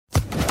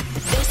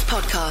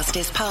podcast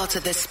is part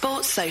of the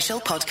Sports Social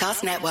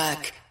Podcast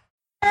Network.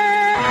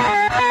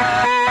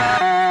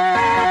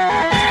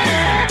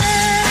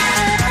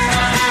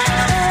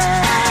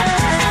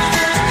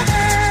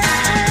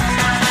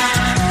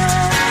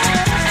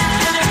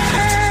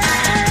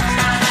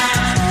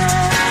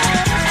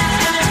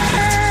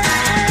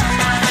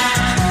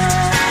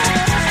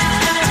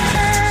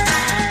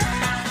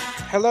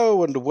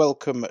 Hello and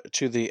welcome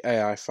to the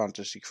AI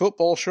Fantasy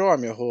Football Show.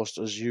 I'm your host,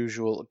 as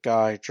usual,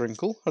 Guy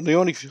Drinkle, and the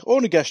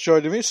only guest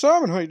joining me is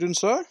Simon. How are you doing,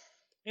 sir?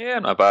 Yeah,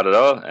 not bad at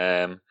all.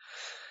 The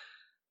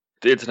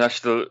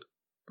international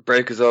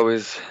break is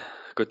always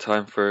a good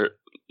time for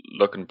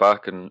looking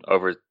back and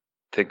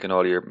overthinking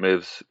all your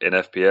moves in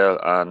FPL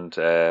and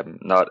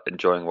not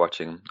enjoying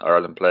watching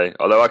Ireland play.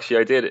 Although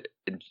actually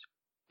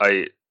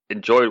I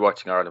enjoyed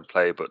watching Ireland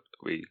play, but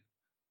we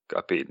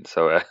got beaten,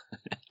 so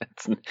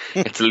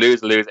it's a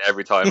lose-lose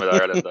every time with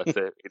Ireland. That's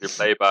it. Either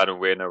play bad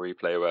and win, or we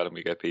play well and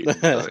we get beaten.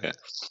 So,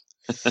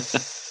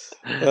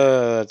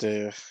 yeah.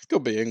 Dear.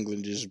 Could be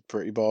England is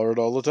pretty boring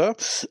all the time.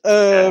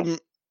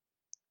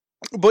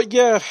 But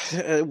yeah,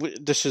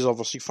 this is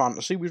obviously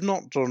fantasy. We've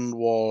not done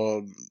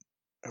one.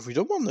 Have we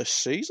done one this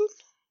season?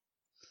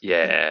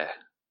 Yeah.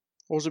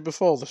 Or was it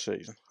before the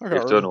season?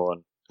 We've done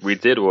one. We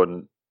did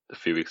one a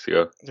few weeks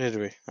ago. Did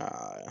we?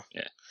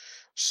 Yeah.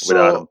 So,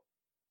 with Adam.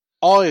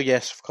 Oh,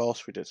 yes, of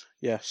course we did.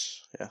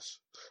 Yes.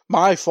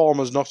 My form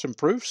has not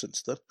improved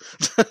since then.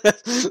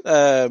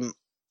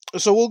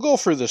 So we'll go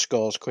through the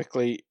scores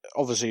quickly.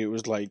 Obviously, it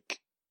was like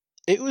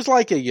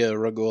a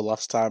year ago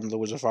last time there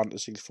was a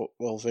fantasy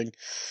football thing.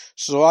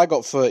 So I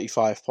got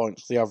 35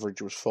 points. The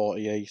average was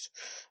 48.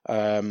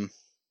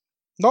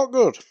 Not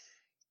good.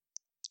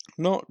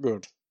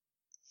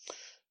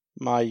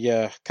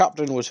 My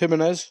captain was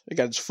Jimenez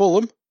against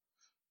Fulham,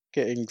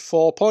 getting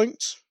 4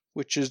 points,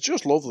 which is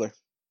just lovely.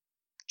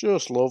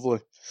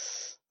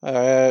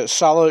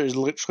 Salah is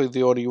literally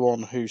the only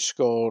one who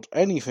scored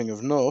anything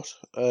of note,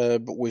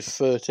 but with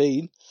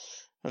 13,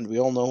 and we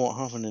all know what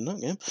happened in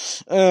that game.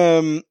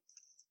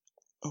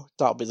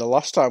 That'll be the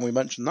last time we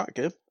mention that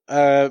game.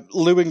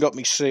 Lewin got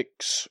me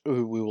 6,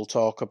 who we will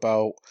talk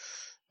about.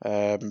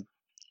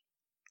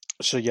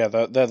 So yeah,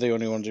 they're the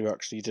only ones who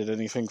actually did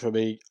anything for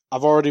me.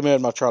 I've already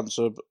made my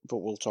transfer, but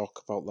we'll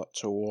talk about that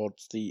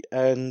towards the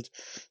end.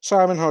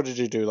 Simon, how did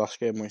you do last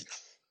game week?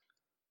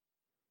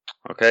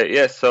 Okay,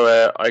 yeah,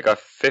 so I got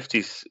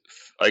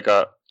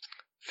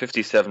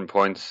 57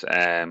 points,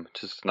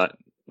 just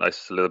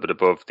nice, a little bit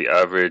above the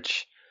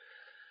average.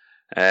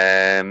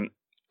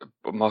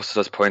 But most of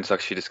those points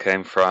actually just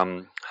came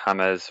from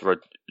James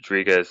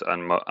Rodriguez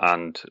and Mo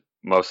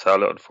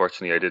Salah.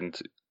 Unfortunately, I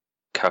didn't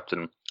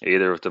captain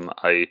either of them.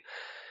 I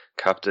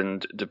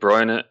captained De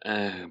Bruyne,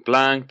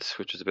 blanked,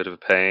 which was a bit of a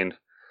pain,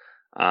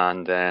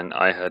 and then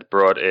I had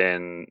brought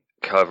in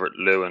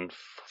Calvert-Lewin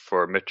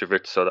for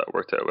Mitrovic, so that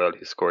worked out well.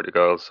 He scored a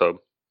goal,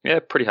 so yeah,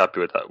 pretty happy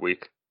with that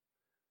week.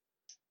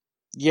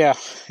 Yeah,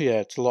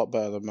 it's a lot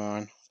better than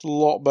mine.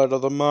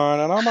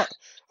 And I'm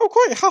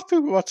quite happy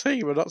with my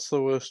team, and that's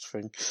the worst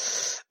thing.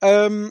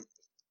 But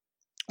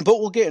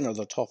we'll get into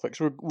other topics.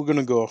 We're going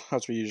to go,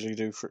 as we usually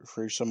do,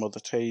 through some other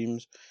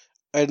teams.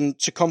 And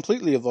to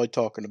completely avoid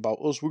talking about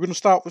us, we're going to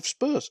start with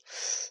Spurs.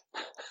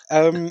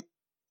 They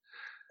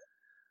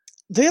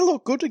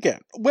look good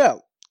again.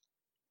 Well,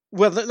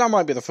 that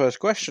might be the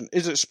first question.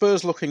 Is it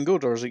Spurs looking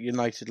good, or is it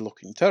United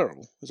looking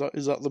terrible?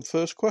 Is that the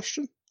first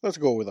question? Let's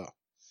go with that.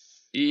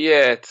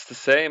 Yeah, it's the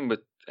same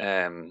with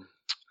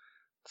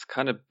it's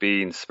kind of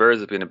been, Spurs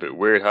have been a bit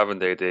weird, haven't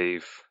they?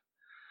 They've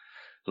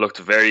looked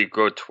very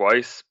good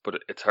twice,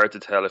 but it's hard to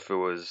tell if it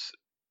was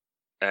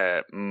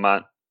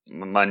Man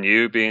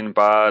U being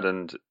bad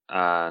and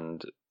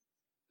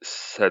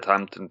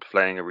Southampton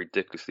playing a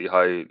ridiculously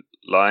high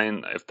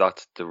line, if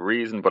that's the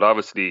reason. But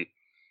obviously,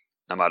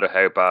 no matter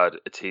how bad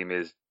a team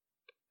is,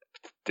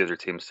 the other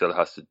team still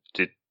has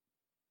to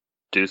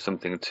do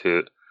something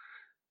to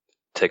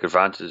take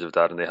advantage of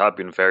that. And they have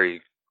been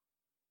very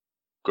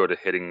good at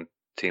hitting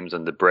teams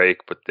on the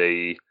break, but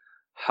they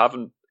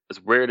haven't,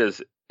 as weird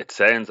as it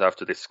sounds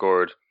after they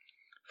scored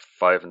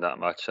 5 in that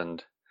match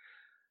and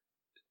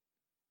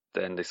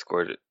then they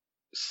scored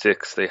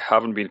 6, they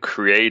haven't been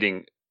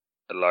creating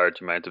a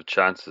large amount of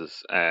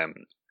chances.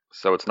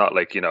 So it's not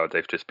like,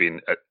 they've just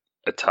been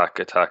attack.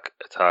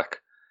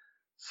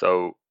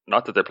 So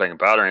not that they're playing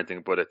bad or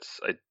anything, but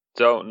I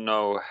don't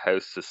know how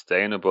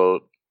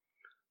sustainable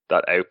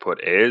that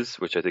output is,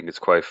 which I think is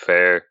quite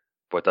fair,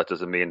 but that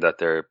doesn't mean that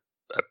they're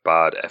a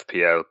bad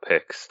FPL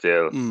pick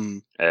still.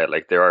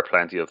 Like, there are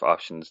plenty of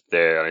options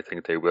there, and I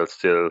think they will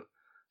still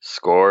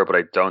score, but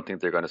I don't think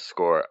they're going to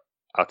score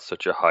at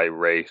such a high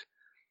rate.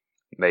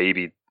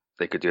 Maybe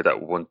they could do that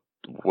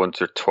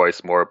once or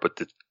twice more, but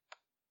the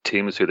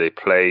teams who they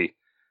play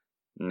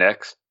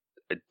next,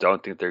 I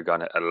don't think they're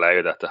going to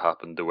allow that to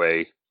happen the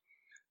way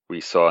we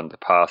saw in the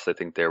past. I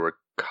think they were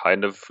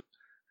kind of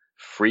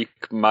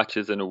freak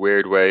matches in a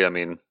weird way. I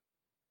mean,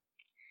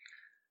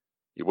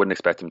 you wouldn't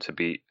expect them to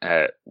beat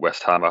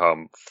West Ham at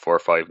home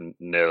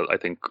 4-5-0. I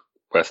think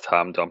West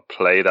Ham don't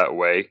play that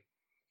way.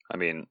 I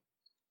mean,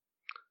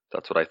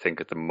 That's what I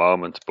think at the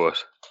moment.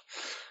 But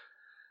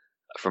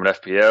from an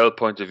FPL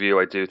point of view,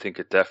 I do think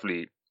it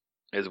definitely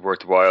is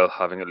worthwhile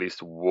having at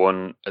least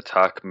one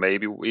attack,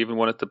 maybe even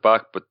one at the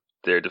back. But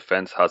their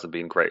defense hasn't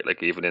been great.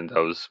 Like even in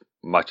those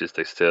matches,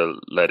 they still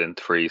let in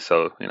 3.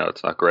 So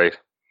it's not great.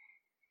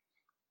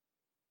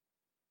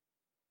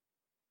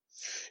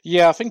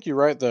 Yeah, I think you're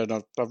right there.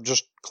 And I've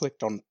just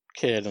clicked on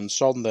Kane and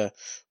Son there.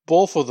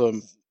 Both of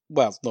them.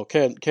 Well, no,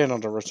 Kane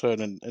had a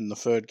return in the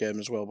third game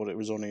as well, but it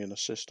was only an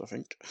assist, I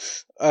think.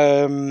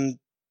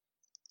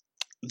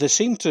 They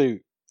seem to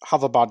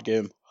have a bad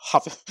game,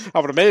 have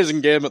an amazing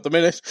game at the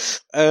minute,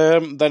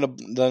 then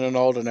an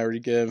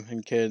ordinary game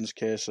in Kane's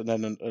case, and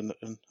then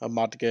a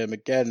mad game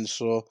again.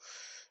 So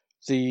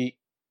the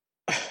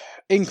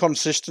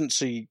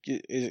inconsistency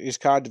is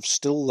kind of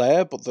still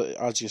there, but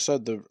as you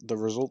said, the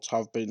results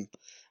have been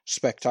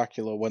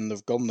spectacular when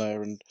they've gone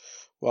there. And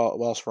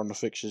whilst we're on the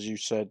fixtures, you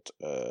said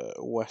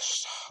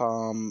West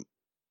Ham.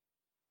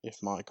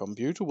 If my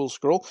computer will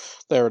scroll,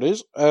 there it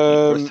is.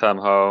 West Ham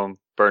home,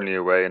 Burnley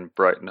away, and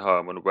Brighton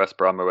home, and West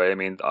Brom away. I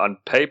mean, on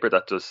paper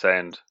that does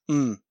sound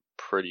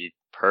pretty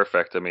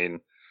perfect. I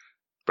mean,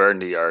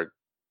 Burnley are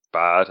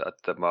bad at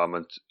the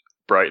moment.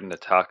 Brighton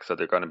attack, so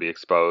they're going to be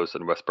exposed,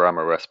 and West Brom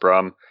are West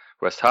Brom.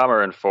 West Ham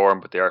are in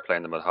form, but they are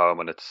playing them at home,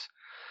 and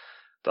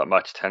that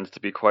match tends to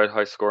be quite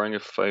high scoring,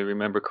 if I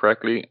remember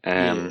correctly.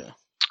 And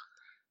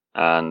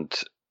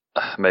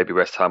maybe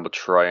West Ham will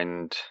try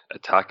and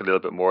attack a little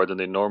bit more than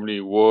they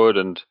normally would,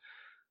 and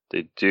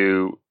they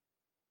do.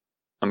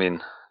 I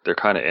mean, they're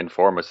kind of in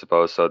form, I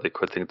suppose, so they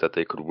could think that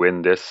they could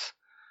win this.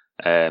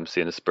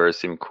 Seeing the Spurs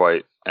seem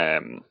quite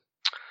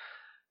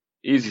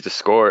easy to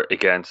score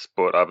against,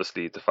 but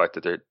obviously the fact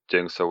that they're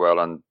doing so well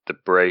on the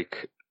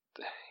break,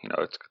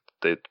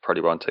 they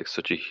probably won't take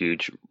such a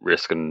huge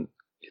risk, and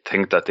you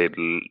think that they'd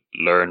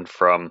learn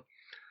from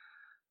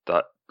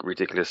that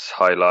ridiculous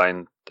high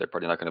line. They're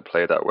probably not going to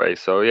play that way.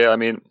 So yeah, I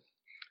mean,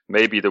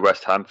 maybe the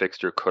West Ham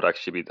fixture could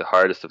actually be the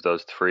hardest of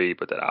those 3,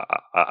 but then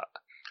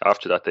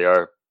after that they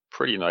are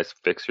pretty nice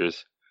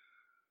fixtures.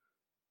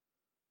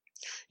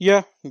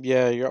 Yeah,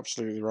 you're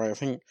absolutely right. I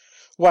think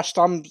West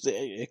Ham,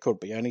 it could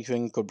be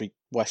anything. Could be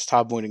West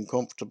Ham winning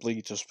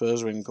comfortably to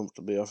Spurs winning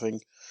comfortably. I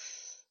think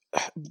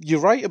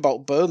you're right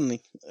about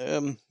Burnley.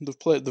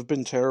 They've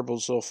been terrible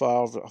so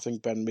far. I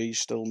think Ben Mee's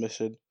still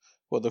missing,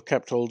 but they've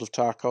kept hold of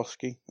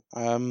Tarkowski.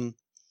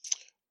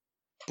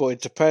 But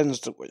it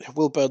depends.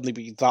 Will Burnley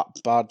be that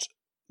bad?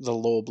 The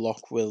low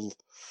block will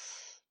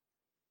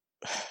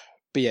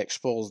be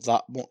exposed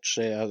that much,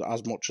 say,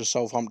 as much as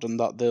Southampton,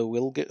 that they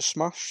will get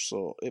smashed.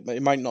 So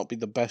it might not be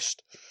the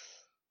best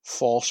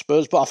for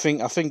Spurs. But I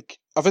think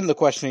the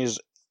question is,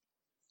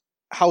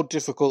 how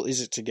difficult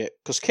is it to get?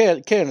 Because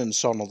Kane and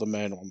Son are the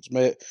main ones.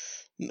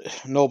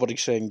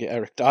 Nobody's saying get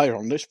Eric Dyer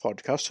on this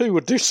podcast. Who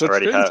would do such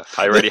things?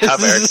 I already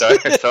have Eric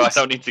Dyer, so I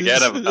don't need to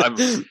get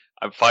him.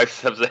 I'm 5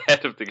 steps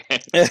ahead of the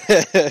game.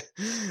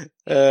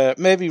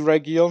 Maybe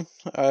Reguilon,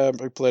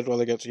 who played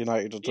well against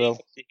United as well.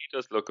 He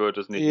does look good,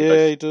 doesn't he?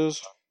 Yeah, he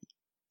does.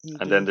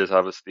 Then there's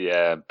obviously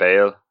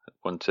Bale.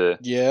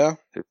 Yeah.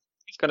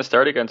 He's going to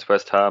start against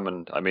West Ham,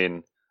 and I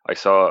mean, I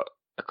saw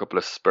a couple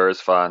of Spurs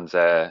fans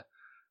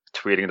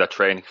tweeting that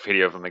training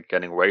video of him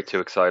getting way too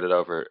excited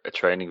over a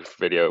training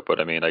video, but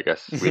I mean, I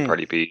guess we'd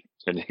probably be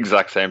doing the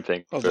exact same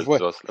thing. Let's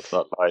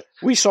not lie.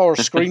 We saw a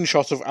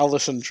screenshot of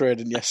Alisson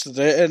training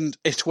yesterday, and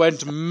it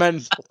went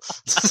mental.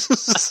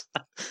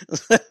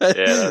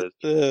 Yeah.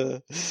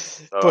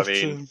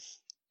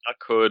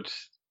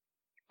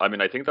 I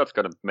mean, I think that's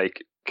going to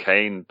make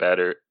Kane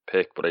better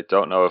pick, but I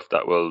don't know if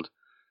that will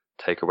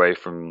take away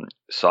from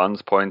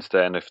Son's points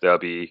then, if they'll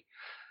be.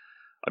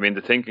 I mean,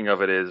 the thinking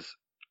of it is,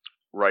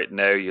 right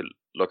now you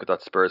look at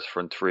that Spurs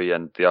front 3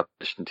 and the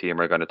opposition team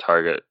are going to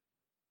target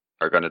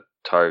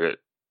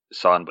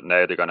Son, but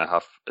now they're going to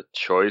have a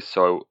choice,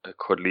 so it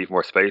could leave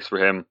more space for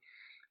him.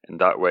 In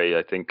that way,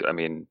 I think,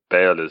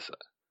 Bale is,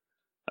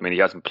 he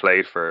hasn't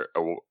played for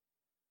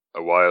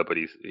a while, but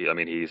he's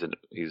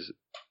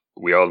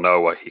we all know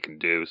what he can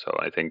do, so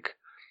I think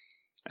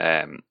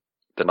they're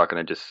not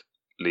going to just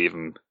leave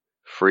him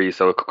free.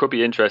 So it could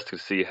be interesting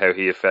to see how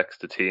he affects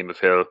the team, if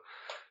he'll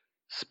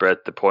spread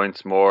the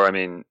points more. I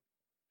mean,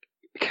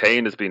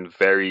 Kane has been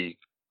very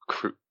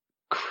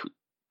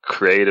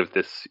creative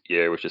this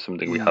year, which is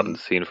something we haven't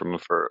seen from him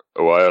for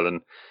a while,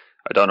 and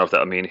I don't know if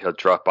that'll mean he'll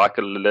drop back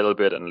a little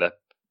bit and let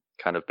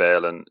kind of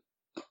Bale and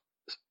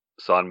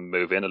Son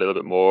move in a little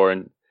bit more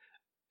and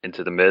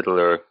into the middle,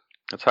 or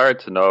it's hard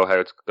to know how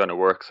it's going to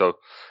work. So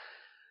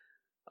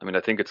I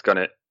think it's going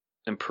to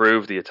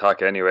improve the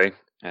attack anyway.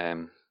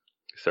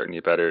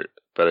 Certainly better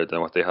than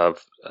what they have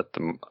at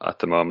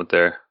the moment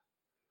there.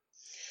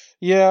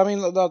 Yeah,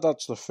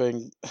 that's the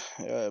thing.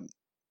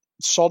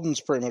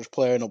 Sodden's pretty much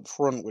playing up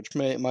front, which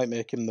might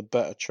make him the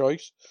better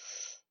choice.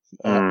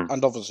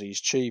 And obviously he's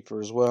cheaper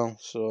as well.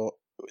 So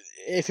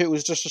if it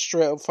was just a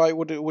straight up fight,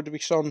 would it be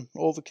Son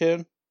over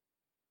Kane?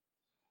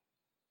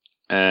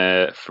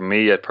 For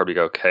me, I'd probably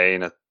go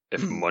Kane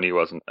if money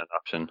wasn't an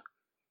option,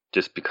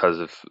 just because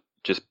of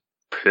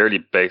purely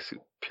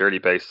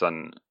based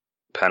on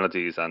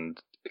penalties, and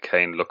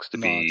Kane looks to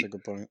No, that's be a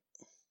good point.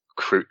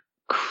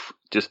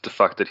 Just the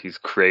fact that he's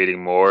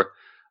creating more.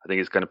 I think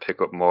he's going to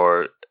pick up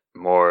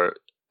more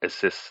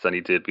assists than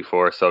he did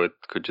before, so it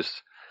could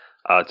just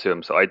add to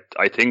him. So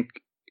I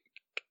think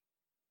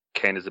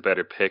Kane is a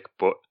better pick,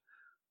 but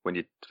when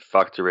you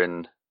factor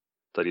in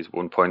that he's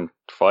 1.5,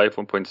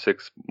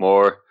 1.6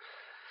 more,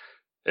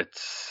 it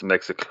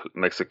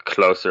makes it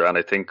closer. And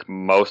I think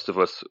most of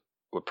us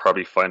would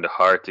probably find it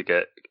hard to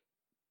get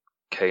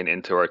Kane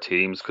into our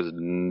teams because,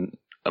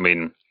 I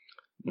mean,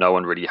 no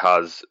one really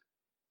has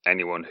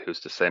anyone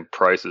who's the same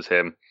price as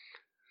him.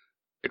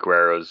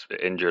 Aguero's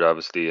injured,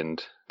 obviously,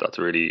 and that's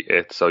really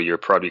it. So you're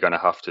probably going to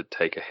have to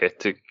take a hit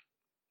to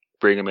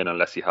bring him in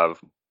unless you have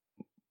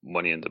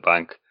money in the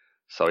bank.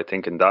 So I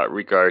think in that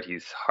regard,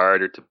 he's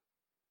harder to.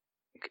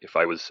 If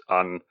I was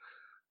on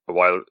a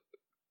wild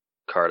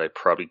card, I'd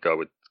probably go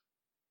with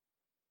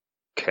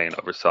Kane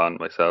over Son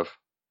myself.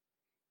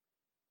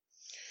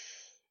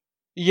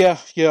 Yeah,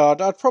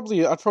 I'd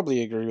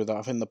probably agree with that.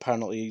 I think the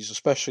penalties,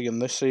 especially in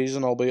this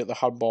season, albeit the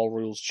handball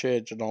rules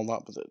change and all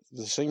that, but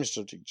there seems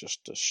to be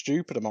just a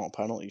stupid amount of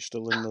penalties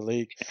still in the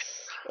league.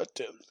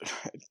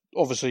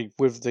 Obviously,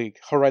 with the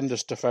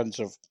horrendous defence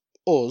of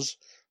us,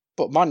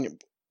 but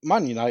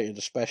Man United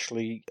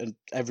especially, and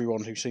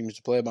everyone who seems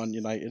to play Man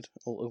United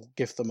will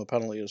give them a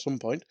penalty at some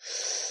point,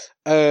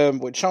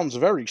 which sounds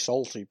very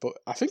salty, but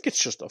I think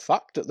it's just a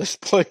fact at this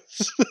point.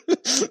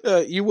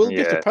 You will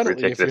get a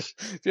penalty if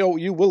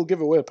you will give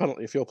away a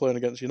penalty if you're playing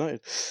against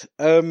United.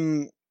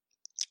 And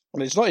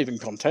it's not even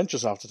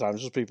contentious half the time;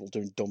 it's just people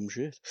doing dumb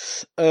shit.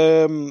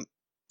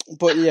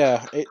 But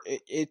yeah,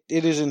 it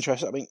is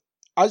interesting. I mean,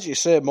 as you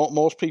say,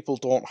 most people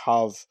don't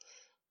have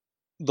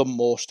the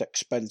most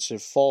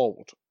expensive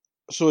forward.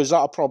 So is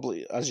that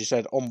probably, as you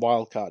said, on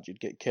wildcard you'd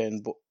get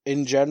Kane, but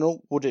in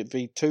general, would it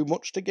be too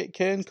much to get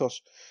Kane?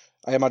 Because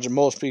I imagine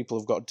most people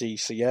have got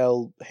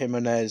DCL,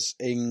 Jimenez,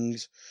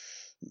 Ings,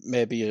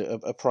 maybe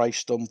a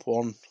price dump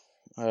one.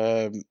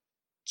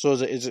 So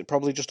is it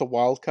probably just a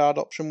wildcard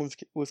option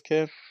with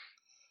Kane?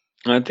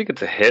 I think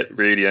it's a hit,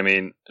 really. I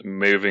mean,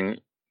 moving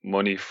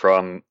money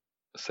from,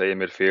 say, a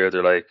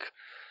midfielder like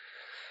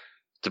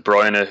De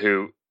Bruyne,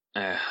 who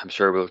I'm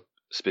sure we'll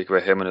speak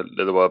about him in a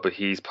little while, but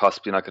he's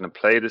possibly not going to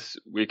play this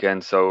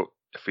weekend. So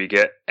if we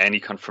get any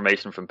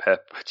confirmation from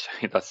Pep, which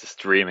that's just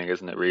dreaming,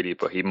 isn't it, really?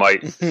 But he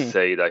might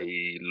say that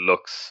he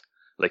looks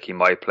like he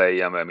might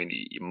play. I mean,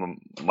 you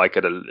might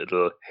get a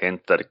little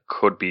hint that it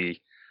could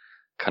be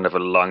kind of a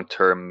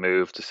long-term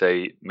move to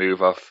say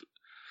move off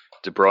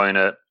De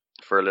Bruyne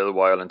for a little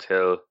while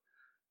until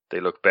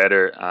they look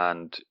better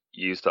and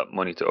use that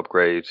money to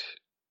upgrade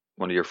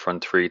one of your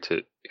front three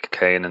to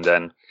Kane, and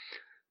then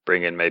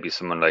bring in maybe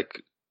someone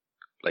like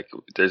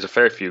there's a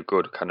fair few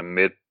good kind of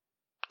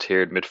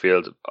mid-tiered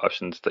midfield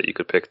options that you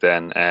could pick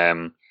then.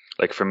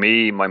 Like for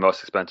me, my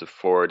most expensive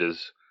forward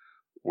is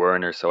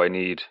Werner, so I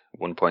need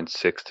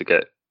 1.6 to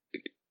get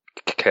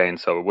Kane,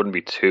 so it wouldn't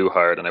be too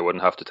hard and I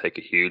wouldn't have to take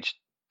a huge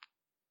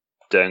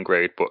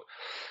downgrade. But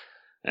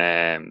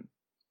and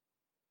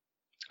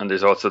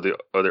there's also the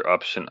other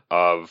option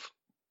of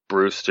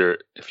Brewster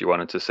if you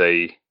wanted to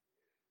say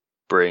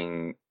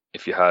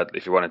if you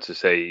wanted to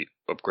say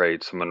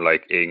upgrade someone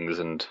like Ings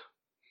and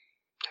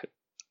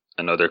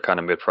another kind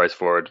of mid-price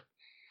forward,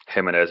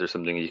 Jimenez or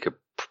something, you could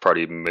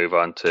probably move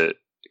on to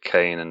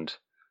Kane, and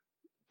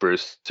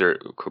Brewster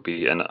could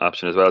be an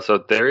option as well. So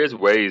there is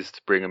ways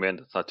to bring him in.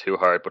 It's not too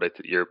hard, but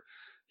you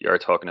are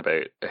talking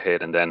about a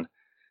hit, and then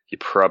you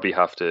probably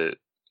have to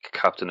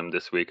captain him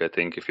this week. I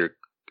think if you're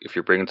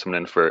bringing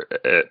someone in for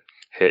a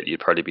hit,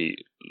 you'd probably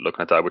be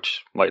looking at that,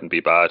 which mightn't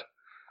be bad.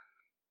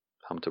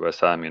 Come to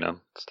West Ham,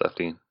 it's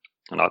definitely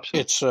an option.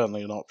 It's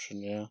certainly an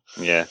option, yeah.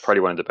 Yeah,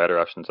 probably one of the better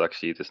options,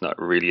 actually. There's not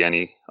really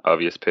any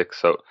obvious picks.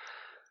 So,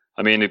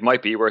 I mean, it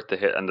might be worth the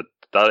hit. And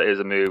that is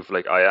a move.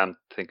 Like, I am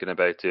thinking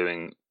about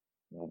doing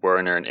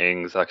Werner and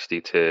Ings,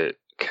 actually, to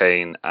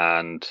Kane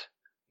and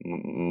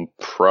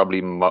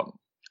probably Mope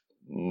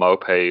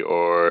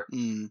or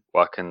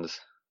Watkins.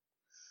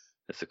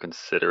 It's a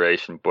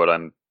consideration, but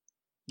I'm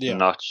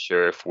not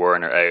sure if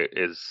Werner out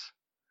is...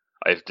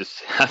 I've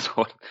just... That's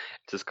what...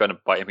 Just kind of...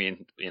 I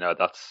mean,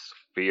 that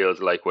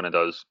feels like one of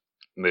those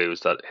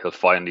moves that he'll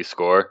finally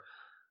score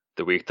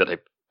the week that I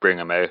bring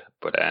him out.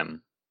 But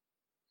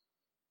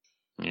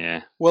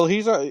yeah. Well,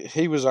 he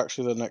was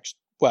actually the next.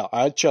 Well,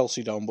 I had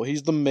Chelsea down, but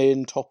he's the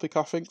main topic,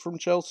 I think, from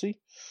Chelsea.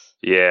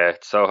 Yeah,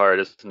 it's so hard,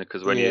 isn't it?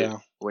 Because when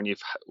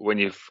you've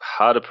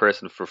had a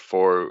person for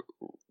 4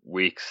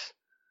 weeks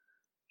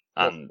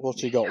and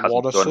what's he got? He hasn't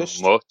One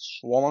assist.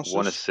 One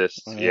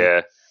assist.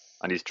 Yeah,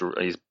 and he's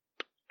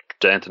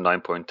down to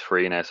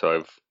 9.3 now.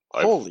 So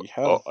Holy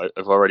hell!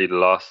 I've already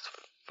lost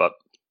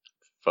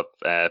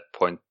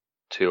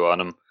 0.2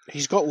 on him.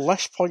 He's got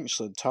less points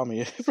than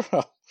Tammy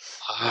Abraham.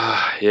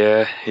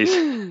 Yeah,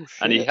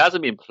 and he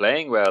hasn't been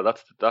playing well.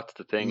 That's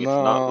the thing.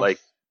 No.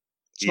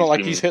 It's not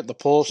like he's hit the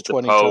post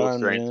 20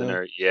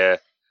 times. Yeah.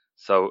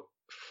 So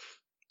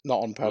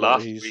not on penalties.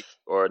 Last week,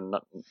 or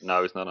not?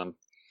 No, he's not on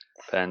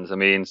pens. I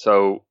mean,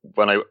 so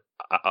when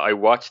I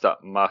watched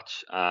that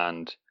match,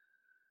 and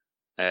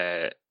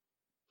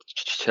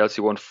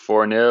Chelsea won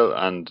 4-0,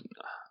 and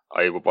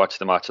I watched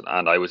the match,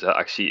 and I was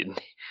actually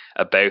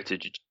about to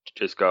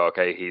just go,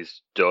 okay,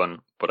 he's done,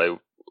 but I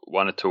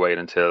wanted to wait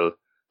until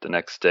the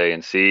next day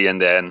and see.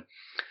 And then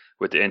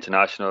with the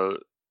international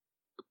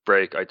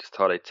break, I just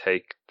thought I'd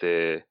take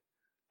the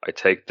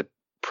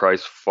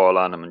price fall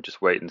on him and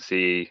just wait and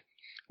see,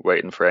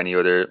 waiting for any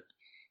other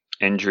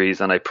injuries.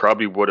 And I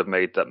probably would have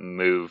made that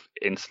move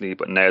instantly,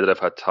 but now that I've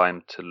had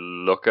time to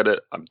look at it,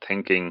 I'm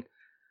thinking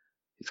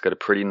he's got a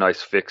pretty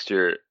nice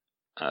fixture,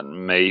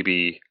 and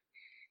maybe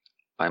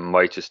I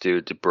might just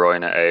do De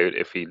Bruyne out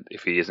if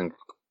he isn't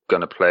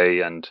going to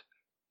play, and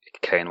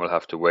Kane will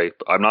have to wait.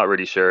 But I'm not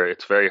really sure.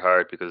 It's very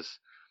hard because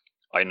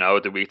I know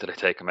the week that I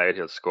take him out,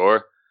 he'll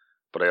score,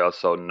 but I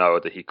also know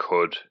that he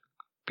could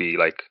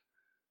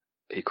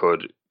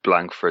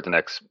blank for the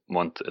next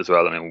month as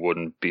well, and I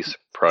wouldn't be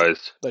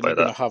surprised Then by you're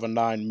that. going to have a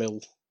 9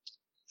 mil.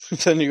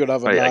 Then you're going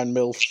to have a 9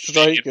 mil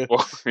striker.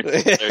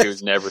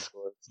 Who's never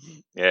scored.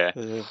 Yeah.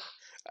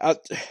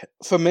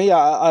 For me,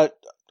 I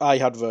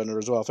had Werner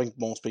as well. I think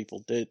most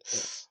people did.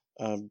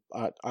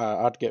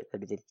 I'd get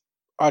rid of him.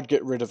 I'd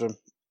get rid of him,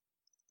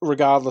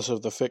 regardless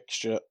of the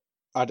fixture.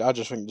 I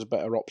just think there's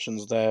better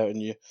options there,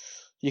 and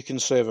you can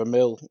save a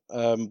mil.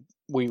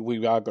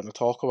 We are going to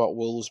talk about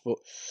Wolves, but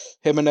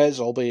Jimenez,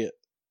 albeit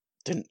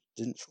didn't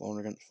score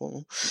against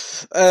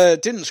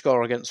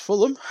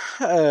Fulham,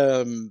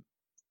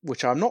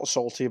 which I'm not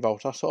salty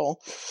about at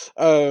all.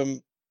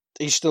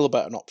 He's still a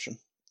better option.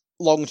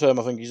 Long term,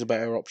 I think he's a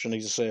better option.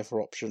 He's a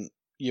safer option.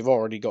 You've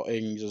already got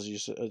Ings, as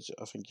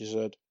I think you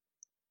said.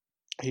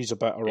 He's a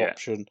better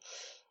option.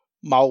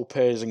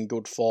 Maupay's in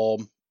good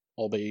form,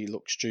 albeit he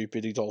looks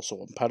stupid. He's also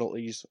on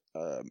penalties.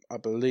 I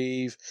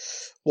believe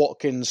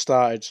Watkins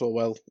started so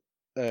well,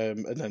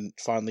 and then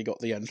finally got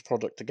the end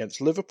product against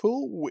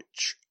Liverpool,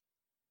 which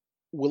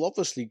will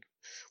obviously...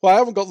 Well, I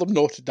haven't got them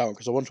noted down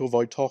because I want to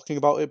avoid talking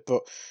about it,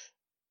 but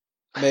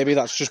maybe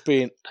that's just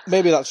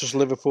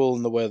Liverpool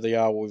and the way they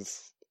are with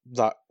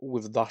that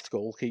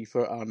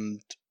goalkeeper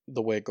and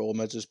the way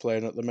Gomez is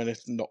playing at the minute.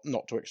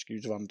 Not to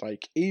excuse Van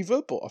Dijk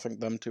either, but I think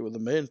them two are the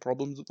main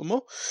problems at the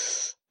moment.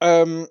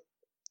 So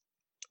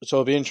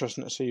it'll be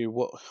interesting to see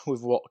what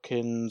with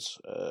Watkins.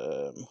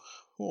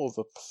 What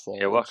other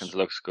performance? Yeah, Watkins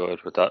looks good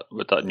with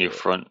that new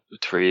front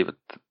three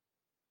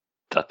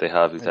that they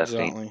have. He's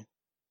definitely.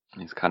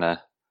 He's kind of.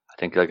 I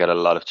think he'll get a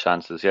lot of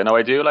chances. Yeah, no,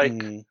 I do like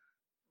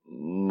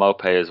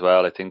Maupay as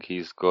well. I think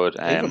he's good.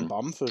 Even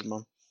Bamford,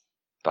 man.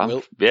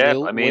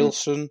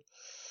 Wilson,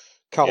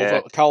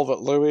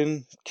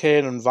 Calvert-Lewin,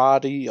 Kane and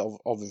Vardy,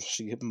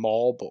 obviously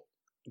more, but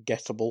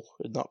gettable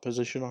in that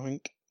position, I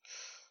think.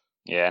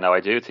 Yeah, no,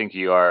 I do think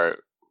you are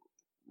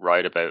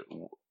right about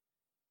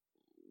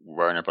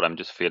Werner, but I'm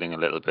just feeling a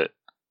little bit.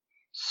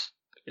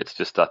 It's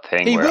just that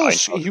thing he where will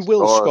score.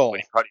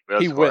 He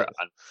probably will score,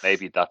 and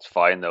maybe that's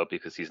fine though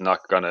because he's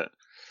not gonna.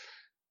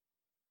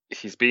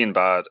 He's being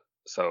bad,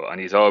 and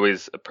he's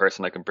always a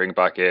person I can bring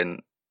back in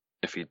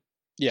if he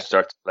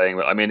starts playing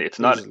well. I mean, it's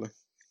not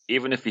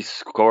even if he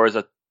scores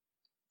at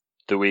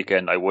the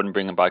weekend, I wouldn't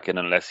bring him back in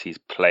unless he's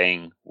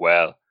playing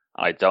well.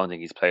 I don't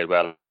think he's played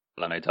well,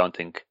 and I don't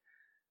think,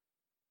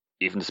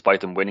 even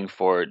despite them winning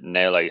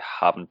 4-0, I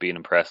haven't been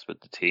impressed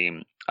with the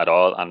team at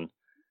all. And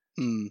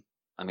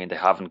I mean, they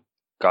haven't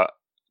got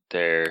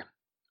their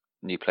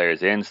new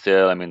players in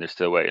still. I mean, they're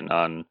still waiting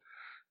on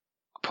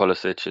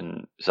Pulisic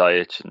and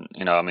Ziyech,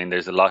 and I mean,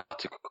 there's a lot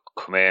to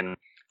come in.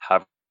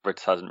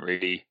 Havertz hasn't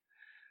really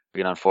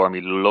been on form.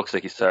 He looks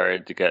like he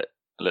started to get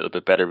a little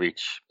bit better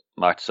each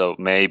match, so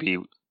maybe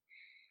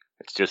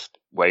it's just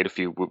wait a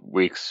few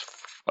weeks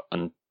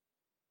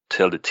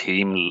until the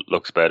team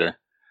looks better,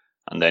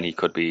 and then he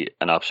could be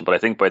an option. But I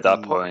think by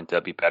that point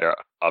there'll be better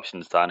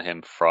options than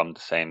him from the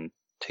same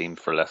team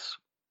for less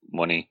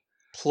money.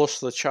 Plus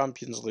the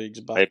Champions League's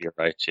back. Maybe you're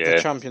right, yeah.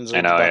 The Champions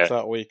League's back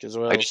that week as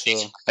well. I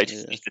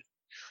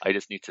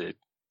just need to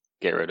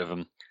get rid of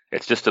him.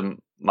 It's just a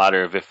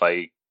matter of if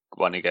I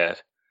want to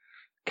get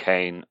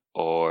Kane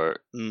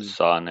or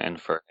Son in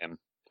for him,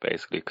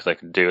 basically, because I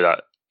can do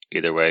that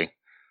either way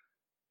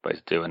by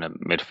doing a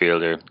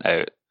midfielder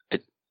out,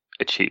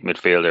 a cheap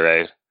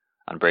midfielder out,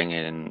 and bringing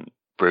in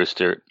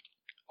Brewster,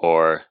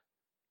 or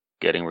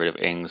getting rid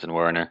of Ings and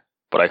Werner.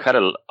 But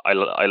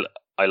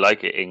I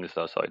like Ings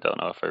though, so I don't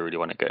know if I really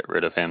want to get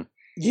rid of him.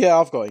 Yeah,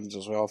 I've got Ings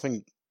as well. I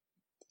think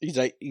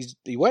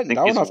he went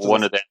down after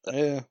one of them.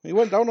 Yeah, he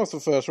went down after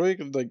the first week,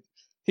 and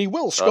he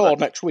will score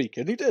next week,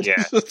 and he did.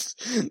 Yeah.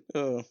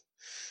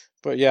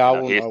 But yeah, I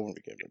won't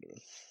get rid of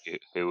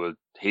him.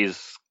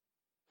 He's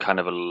kind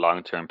of a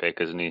long-term pick,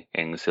 isn't he?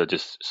 Ings, he'll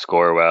just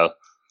score well.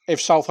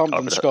 If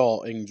Southampton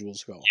score, Ings will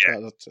score. Yeah.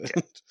 That's it.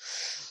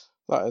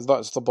 Yeah.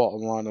 That's the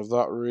bottom line of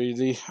that,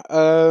 really.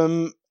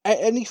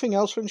 Anything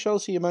else from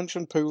Chelsea? You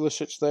mentioned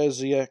Pulisic there,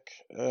 Ziyech.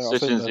 I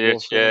think they're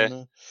both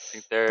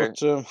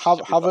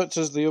But Havertz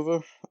is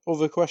the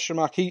other question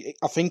mark. I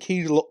think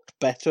he looked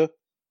better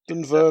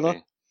than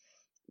Werner,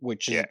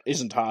 which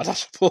isn't hard, I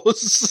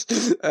suppose.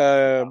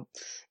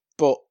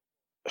 But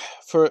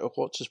for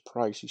what's his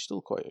price? He's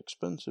still quite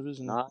expensive,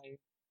 isn't he?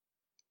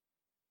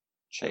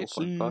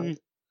 Chelsea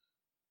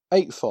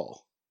 8-4.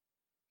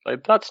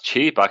 Like, that's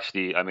cheap,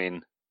 actually. I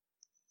mean,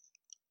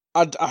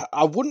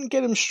 I wouldn't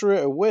get him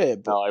straight away,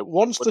 but no, I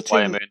once the would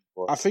buy him team, in,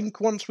 but I think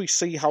once we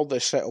see how they're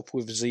set up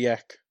with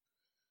Ziyech,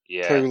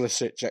 yeah,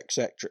 Pulisic,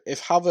 etc.,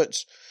 if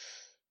Havertz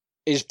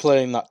is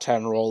playing that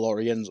 10 role or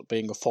he ends up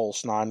being a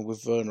false 9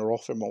 with Werner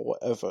off him or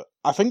whatever,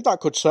 I think that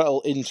could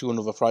settle into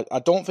another price. I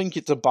don't think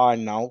it's a buy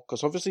now,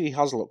 because obviously he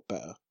has looked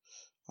better.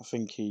 I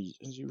think has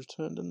he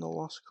returned in the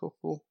last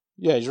couple?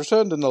 Yeah, he's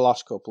returned in the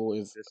last couple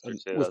with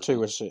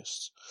 2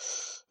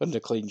 assists and a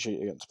clean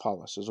sheet against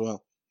Palace as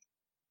well.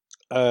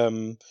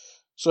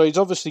 So he's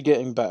obviously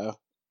getting better,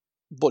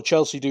 but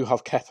Chelsea do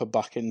have Kepa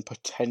back in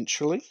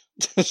potentially,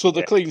 so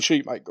the clean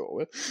sheet might go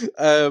away.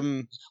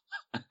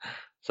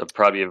 So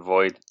probably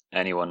avoid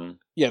anyone.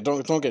 Yeah,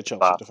 don't get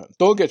Chelsea defense.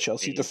 Don't get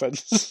Chelsea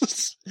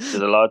defense. There's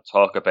a lot of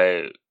talk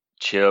about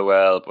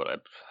Chilwell,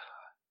 but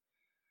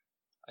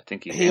I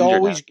think he's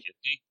injured now.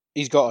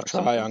 He's got a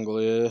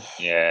triangle, yeah.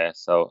 Yeah,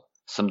 so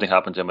something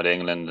happened to him with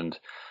England, and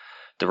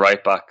the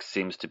right back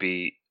seems to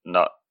be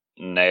not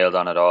nailed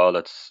on at all.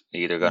 It's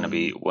either going to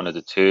be one of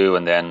the two,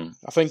 and then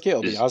I think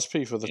it'll be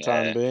Aspi for the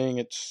time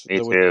being.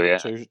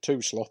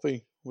 Too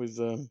sloppy with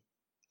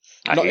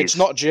it's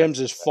not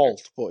James's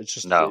fault, but it's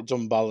just it's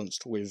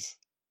unbalanced with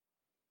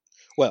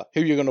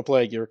who you're going to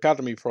play, your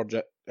academy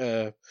project,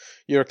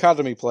 your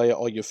academy player,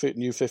 or your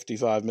new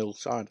 55 mil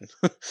signing.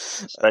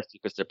 Especially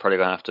because they're probably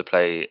going to have to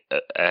play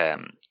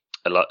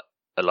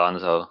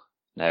Alonso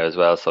now as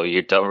well, so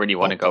you don't really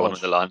want to go in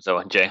with Alonso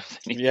and James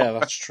anymore. Yeah,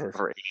 that's true.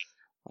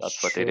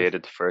 That's what they did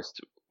the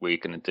first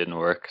week, and it didn't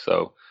work.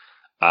 So,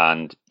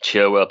 and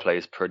Chilwell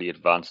plays pretty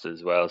advanced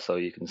as well, so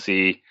you can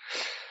see.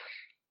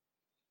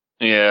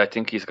 Yeah, I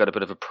think he's got a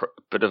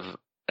bit of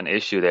an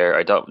issue there.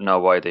 I don't know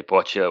why they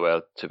bought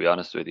Chilwell, to be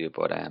honest with you,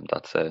 but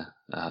that's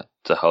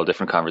it's a whole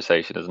different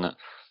conversation, isn't it?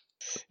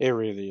 It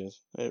really is.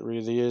 It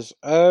really is.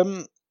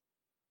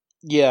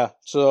 Yeah.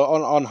 So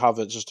on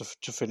Havertz, just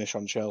to finish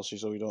on Chelsea,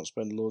 so we don't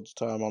spend loads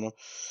of time on him.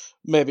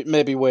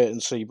 Maybe wait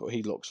and see, but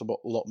he looks a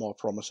lot more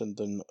promising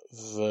than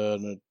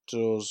Werner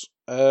does.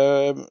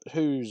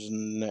 Who's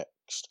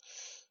next?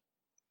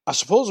 I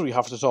suppose we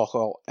have to talk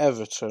about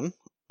Everton.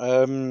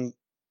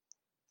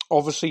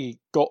 Obviously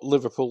got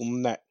Liverpool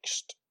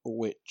next,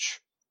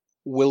 which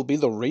will be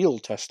the real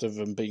test of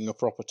them being a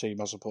proper team,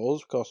 I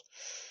suppose, because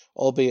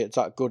albeit it's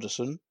at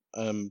Goodison,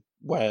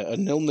 where a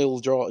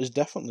 0-0 draw is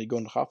definitely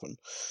going to happen.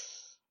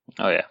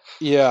 Oh, yeah.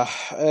 Yeah,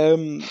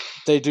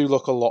 they do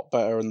look a lot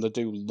better, and they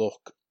do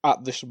look,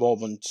 at this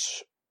moment,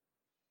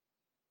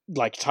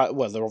 like,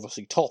 they're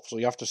obviously top, so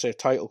you have to say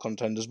title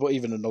contenders, but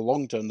even in the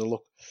long term, they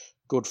look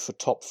good for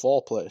top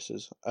 4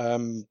 places.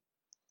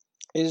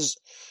 Is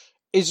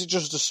it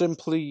just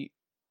simply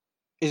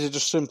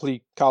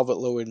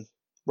Calvert-Lewin,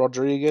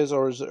 Rodriguez,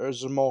 or is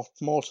there more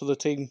to the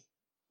team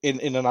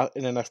in an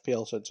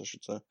FPL sense, I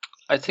should say?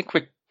 I think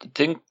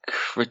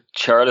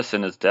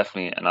Richarlison is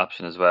definitely an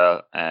option as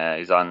well.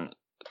 He's on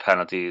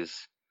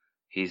penalties.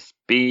 He's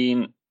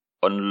been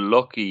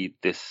unlucky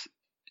this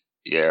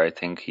year. I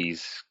think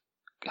he's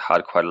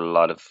had quite a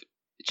lot of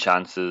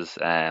chances.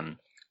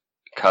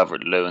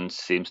 Calvert-Lewin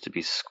seems to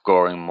be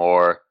scoring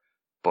more,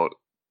 but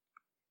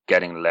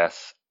getting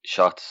less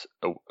shots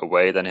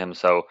away than him.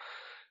 So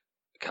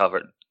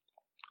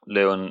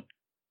Calvert-Lewin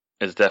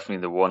is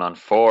definitely the one on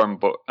form.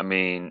 But I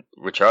mean,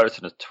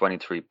 Richarlison is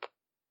 23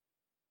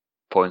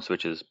 points,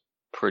 which is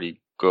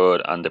pretty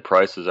good, and the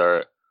prices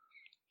they're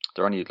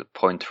only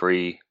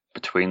 0.3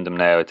 between them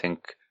now. I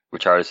think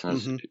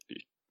Richarlison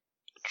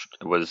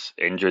was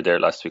injured there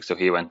last week, so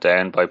he went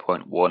down by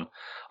 0.1.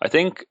 I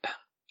think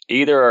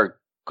either are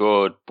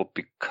good, but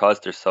because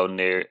they're so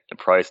near the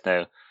price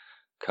now,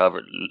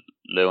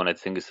 Calvert-Lewin I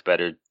think is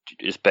better,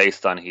 just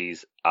based on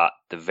he's at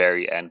the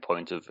very end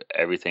point of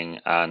everything,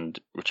 and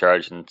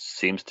Richarlison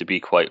seems to be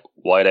quite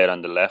wide out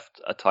on the left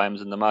at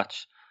times in the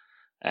match.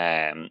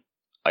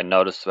 I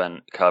noticed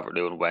when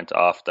Calvert-Lewin went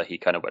off that he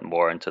kind of went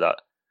more into that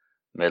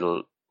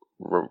middle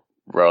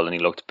role and he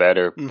looked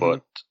better,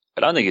 but I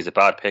don't think he's a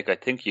bad pick. I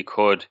think you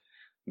could,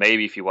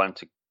 maybe if you want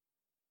to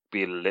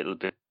be a little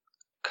bit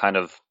kind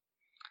of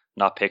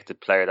not pick the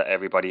player that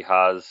everybody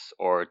has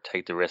or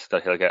take the risk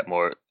that he'll get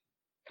more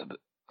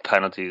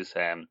penalties,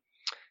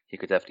 he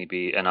could definitely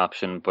be an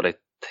option, but I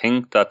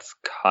think that's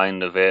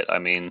kind of it. I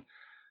mean,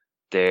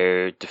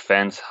 their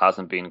defense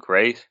hasn't been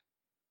great.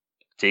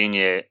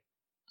 Digne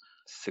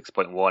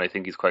 6.1, I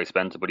think he's quite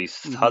expensive, but he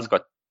has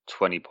got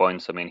 20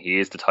 points. I mean, he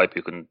is the type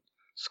who can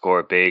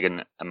score big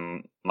and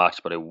match,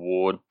 but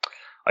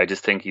I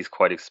just think he's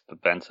quite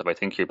expensive. I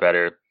think you're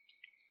better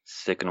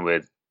sticking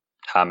with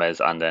James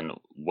and then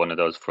one of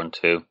those front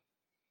two.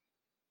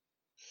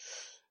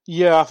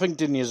 Yeah, I think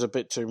Digne is a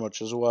bit too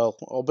much as well.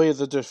 Albeit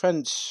the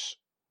defence,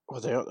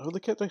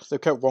 they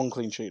kept one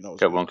clean sheet.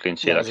 Got one clean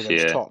sheet actually,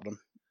 yeah. Tottenham.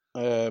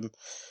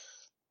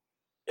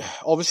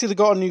 Obviously they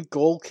got a new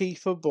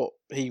goalkeeper, but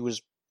he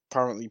was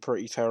apparently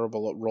pretty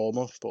terrible at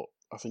Roma, but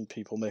I think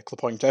people make the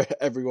point out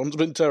everyone's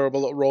been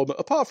terrible at Roma,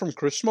 apart from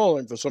Chris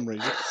Smalling for some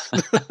reason.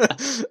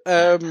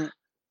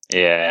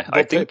 Yeah,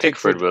 I But think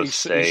Pickford will he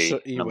stay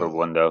number will.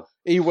 one, though.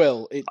 He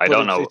will. I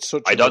don't know. It's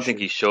such I an don't issue. think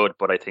he should,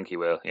 but I think he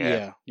will.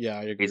 Yeah, Yeah,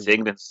 I agree. he's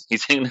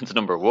England's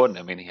number one.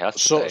 I mean, he has to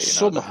stay.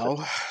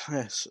 Somehow,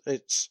 yes,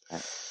 it's.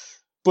 Yeah.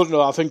 But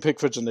no, I think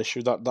Pickford's an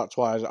issue. That's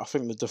why I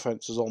think the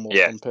defense is almost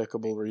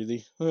unpickable.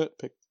 Really,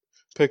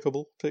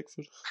 pickable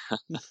Pickford.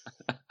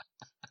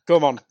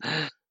 Come on,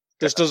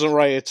 this doesn't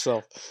write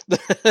itself.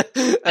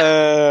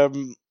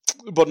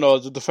 But no,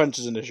 the defense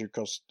is an issue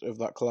because of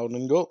that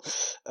clouding goal.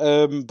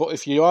 But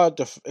if you are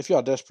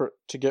desperate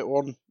to get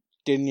one,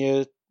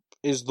 Digne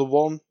is the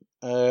one.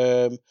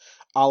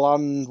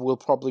 Alan will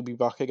probably be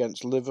back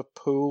against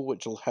Liverpool,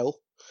 which will help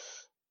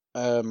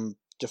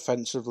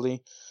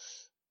defensively.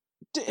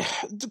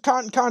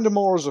 Kind of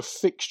more as a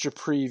fixture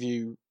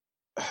preview.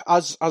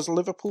 As a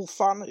Liverpool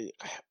fan,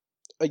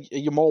 are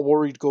you more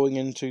worried going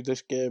into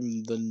this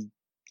game than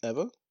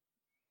ever?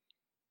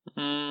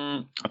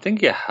 I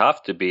think you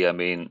have to be. I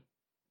mean,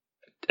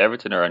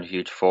 Everton are in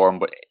huge form,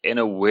 but in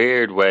a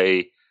weird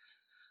way,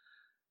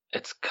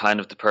 it's kind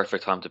of the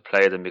perfect time to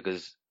play them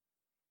because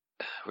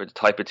we're the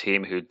type of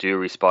team who do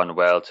respond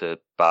well to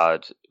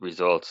bad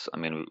results. I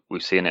mean,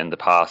 we've seen it in the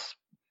past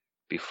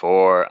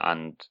before,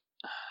 and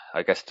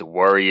I guess the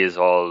worry is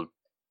all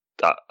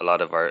that a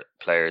lot of our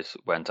players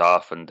went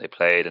off and they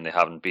played, and they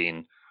haven't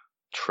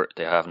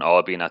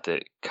all been at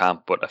the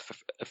camp, but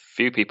a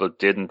few people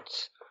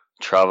didn't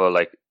travel,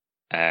 like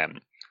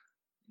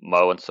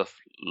Mo and stuff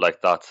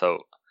like that.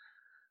 So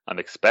I'm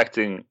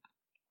expecting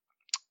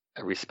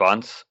a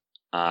response,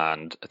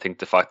 and I think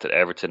the fact that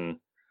Everton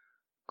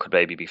could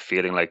maybe be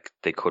feeling like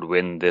they could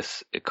win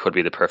this, it could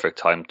be the perfect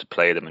time to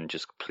play them and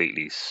just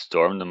completely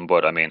storm them.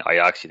 But I mean, I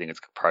actually think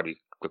it's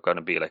probably going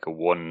to be like a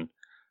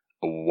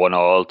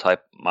 1-1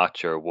 type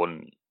match or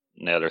 1-0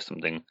 or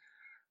something.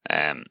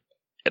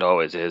 It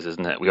always is,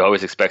 isn't it? We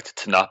always expect it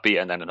to not be,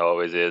 and then it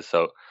always is.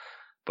 So,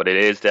 but it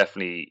is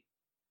definitely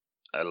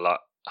a lot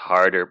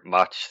harder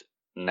match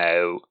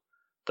now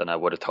than I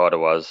would have thought it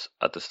was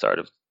at the start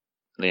of,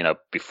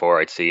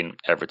 before I'd seen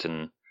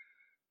Everton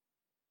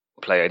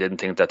play. I didn't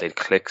think that they'd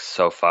click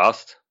so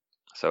fast.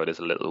 So it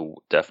is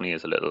definitely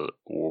is a little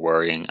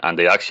worrying, and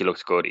they actually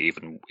looked good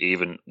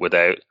even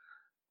without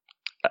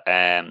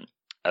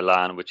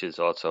Elan, which is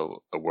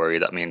also a worry.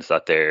 That means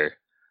that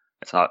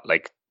it's not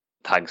like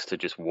thanks to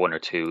just one or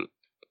two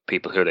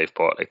people who they've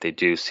bought. Like, they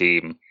do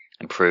seem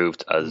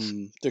improved as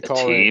a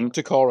team.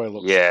 Decore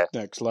looks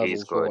next level.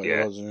 He's good, He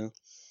was,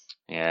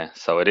 yeah.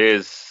 So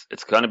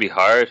it's going to be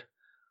hard,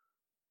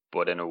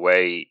 but in a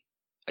way,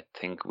 I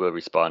think we'll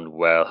respond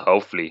well,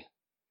 hopefully,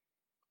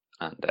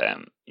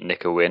 and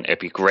nick a win. It'd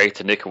be great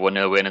to nick a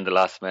 1-0 win in the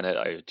last minute.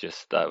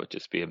 That would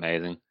just be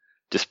amazing.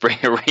 Just bring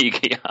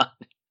Origi on.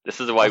 This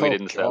is why we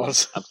didn't sell him.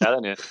 I'm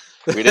telling you,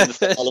 we didn't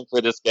sell him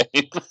for this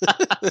game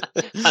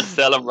and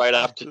sell him right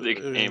after the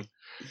game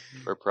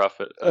for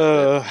profit.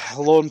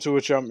 Loan to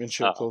a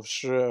championship club.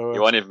 Sure.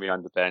 You wanted me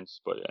on the bench,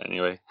 but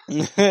anyway.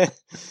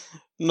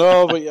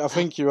 No, but I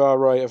think you are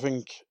right. I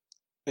think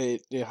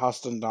it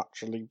has to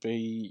naturally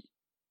be.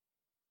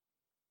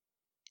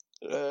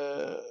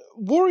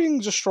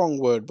 Worrying's a strong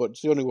word, but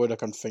it's the only word I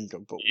can think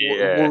of. But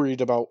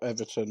worried about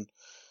Everton.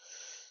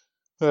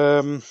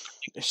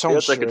 It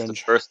sounds feels like it's the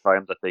first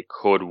time that they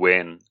could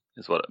win,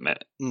 is what it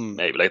meant.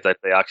 Maybe like that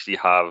they actually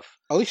have.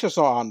 At least it's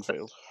not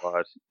Anfield.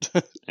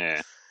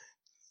 Yeah,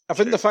 I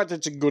think the fact that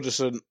it's in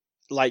Goodison,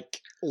 like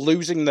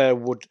losing there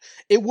would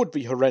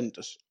be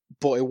horrendous,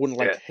 but it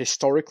wouldn't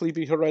historically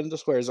be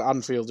horrendous. Whereas at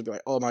Anfield, it'd be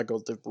like, oh my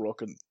god, they've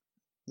broken.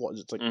 What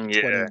is it, like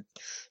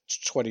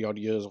 20 odd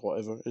years or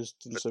whatever it is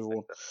since they've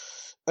won.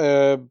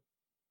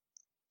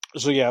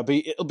 So yeah,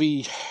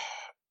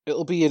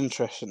 it'll be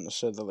interesting to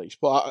say the least.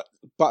 But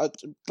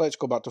let's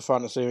go back to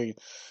fantasy.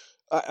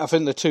 I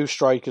think the two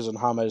strikers and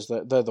James,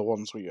 they're the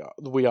ones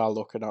we are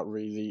looking at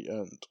really.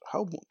 And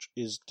how much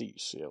is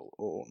DCL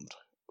owned?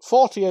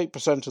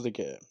 48% of the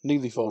game,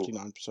 nearly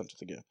 49% of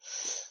the game.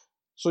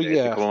 So he's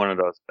become one of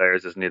those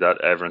players, isn't he? That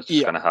everyone's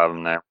just going to have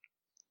him now.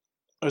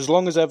 As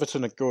long as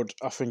Everton are good,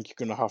 I think you're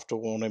going to have to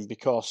own him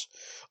because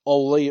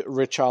although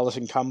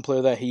Richarlison can play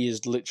there, he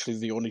is literally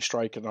the only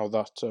striker now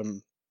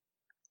that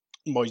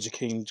Moise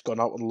Keane's gone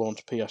out on loan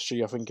to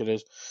PSG, I think it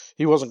is.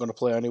 He wasn't going to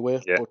play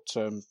anyway,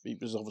 but he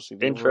was obviously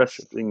the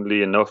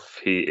Interestingly enough,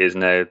 he is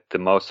now the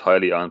most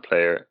highly owned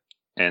player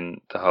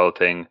in the whole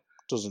thing.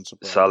 Doesn't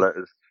surprise Salah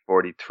is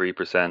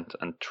 43%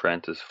 and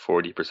Trent is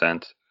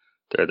 40%.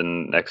 They're the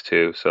next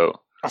two, so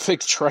I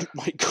think Trent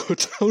might go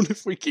down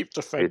if we keep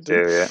defending.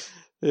 They do,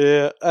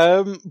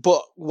 yeah.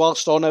 But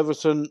whilst on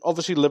Everton,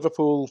 obviously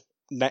Liverpool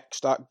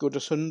next at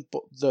Goodison,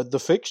 but the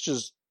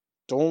fixtures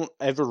don't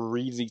ever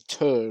really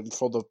turn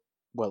for the.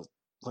 Well,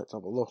 let's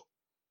have a look.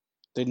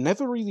 They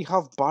never really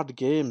have bad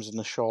games in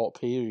a short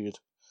period.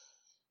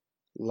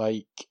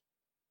 Like,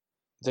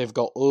 they've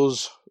got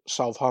us,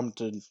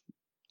 Southampton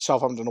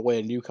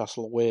away,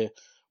 Newcastle away.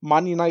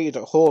 Man United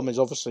at home is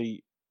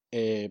obviously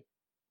a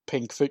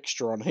pink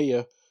fixture on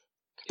here.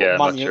 Yeah,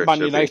 Man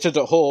United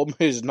at home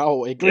is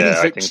now a green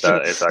fixture. I think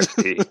that is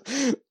actually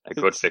a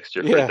good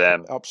fixture for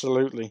them.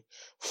 Absolutely.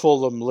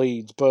 Fulham,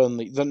 Leeds,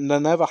 Burnley. They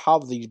never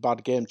have these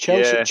bad games.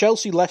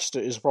 Chelsea,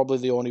 Leicester is probably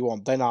the only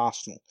one. Then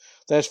Arsenal.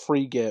 There's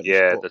 3 games.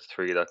 Yeah, that's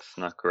 3. That's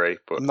not great,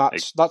 but and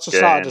that's the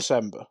start of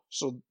December,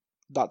 so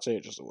that's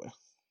ages away.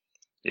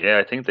 Yeah,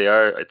 I think they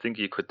are. I think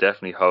you could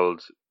definitely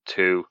hold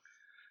 2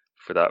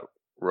 for that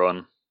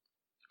run,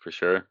 for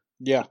sure.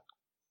 Yeah,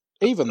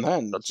 even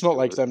then, it's not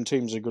like them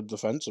teams are good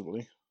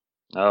defensively.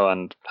 No,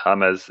 and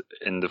James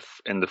in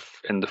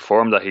the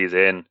form that he's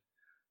in,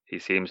 he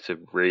seems to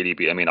really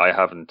be. I mean, I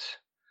haven't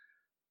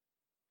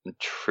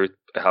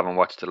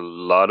watched a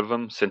lot of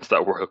him since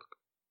that World.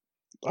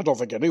 I don't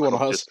think anyone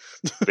has.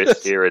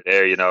 Bits here or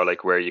there,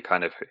 like where you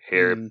kind of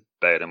hear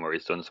about him or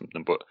he's done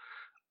something, but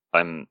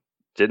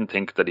didn't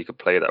think that he could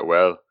play that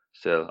well.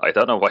 Still, I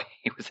don't know why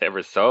he was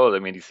ever sold. I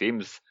mean, he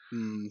seems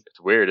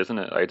it's weird, isn't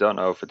it? I don't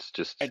know if it's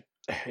just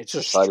it's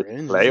just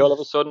strange, play all of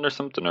a sudden or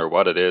something, or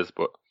what it is,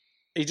 but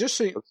he just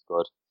seems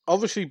good.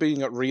 Obviously,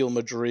 being at Real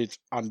Madrid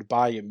and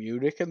Bayern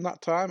Munich in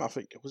that time, I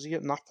think was he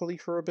at Napoli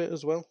for a bit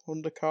as well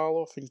under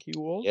Carlo? I think he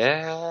was.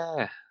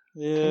 Yeah. I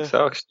think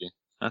so, actually.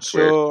 That's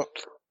weird. So,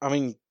 I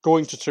mean,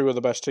 going to 2 of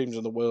the best teams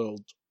in the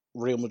world,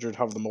 Real Madrid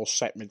have the most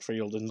set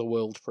midfield in the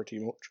world, pretty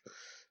much.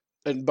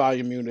 And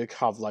Bayern Munich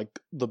have, like,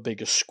 the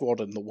biggest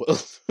squad in the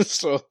world.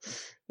 So,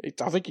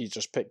 I think he's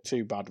just picked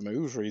 2 bad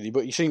moves, really.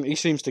 But he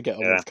seems to get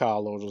on with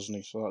Carlo, doesn't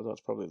he? So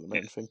that's probably the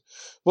main thing.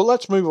 But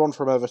let's move on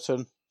from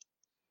Everton.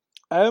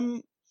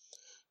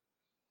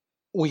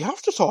 We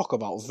have to talk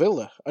about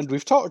Villa, and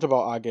we've talked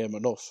about our game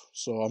enough,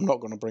 so I'm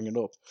not going to bring it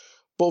up.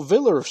 But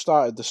Villa have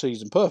started the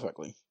season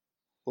perfectly.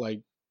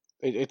 Like,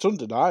 it's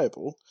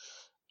undeniable.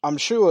 I'm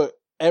sure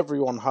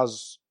everyone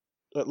has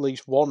at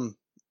least one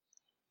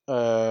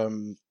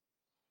Villa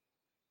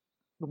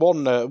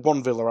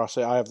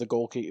asset. I have the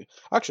goalkeeper.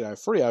 Actually, I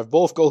have 3. I have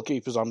both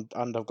goalkeepers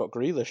and I've got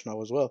Grealish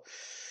now as well.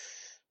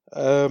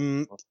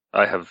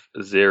 I have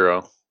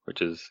 0,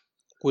 which is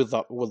will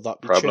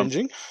that be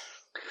changing?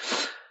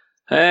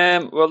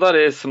 Well, that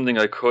is something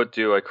I could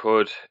do. I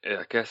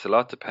guess a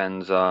lot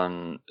depends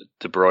on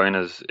De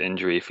Bruyne's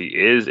injury. If he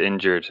is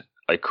injured,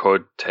 I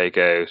could take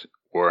out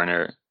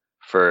Werner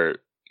for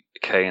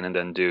Kane and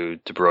then do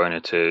De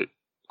Bruyne to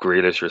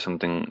Grealish or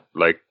something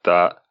like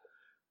that.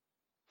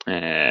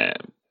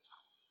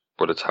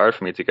 But it's hard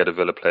for me to get a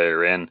Villa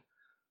player in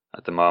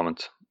at the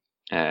moment.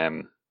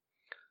 I'm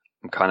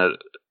kind of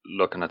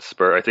looking at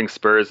Spurs. I think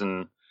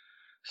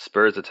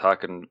Spurs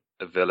attacking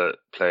a Villa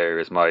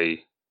player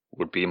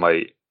would be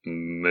my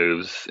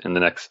moves in the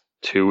next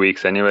 2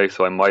 weeks anyway.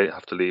 So I might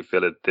have to leave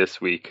Villa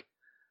this week,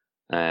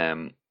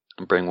 and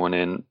bring one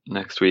in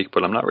next week.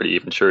 But I'm not really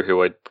even sure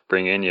who I'd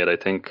bring in yet. I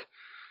think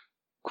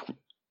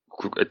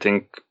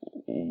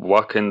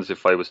Watkins,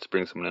 if I was to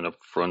bring someone in up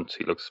front,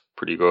 he looks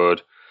pretty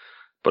good.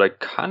 But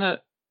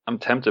I'm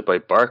tempted by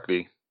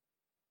Barkley.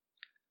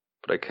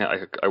 But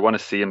I want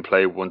to see him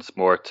play once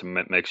more to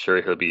make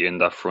sure he'll be in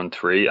that front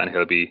 3 and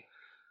he'll be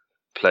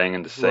playing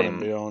in the same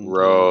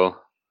role.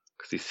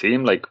 Because he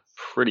seemed like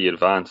pretty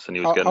advanced and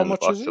he was getting in the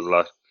box a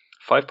lot.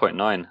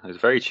 5.9. It was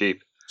very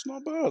cheap. It's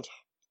not bad.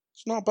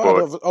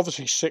 But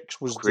obviously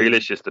 6 was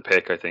Grealish is the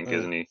pick, I think,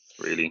 isn't he?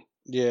 Really?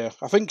 Yeah,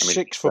 I think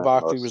 6 for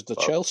Barkley was the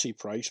Chelsea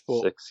price.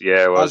 But 6,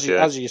 yeah, it was.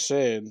 As you're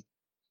saying,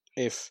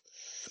 if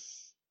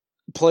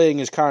playing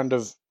is kind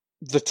of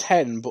the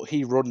 10, but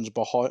he runs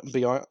behind.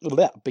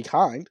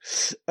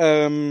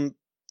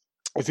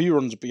 If he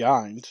runs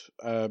behind,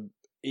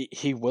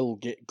 he will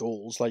get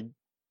goals. Like,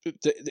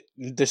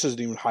 this isn't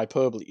even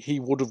hyperbole. He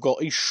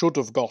should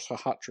have got a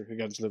hat trick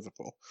against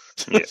Liverpool,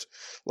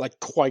 like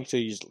quite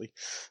easily.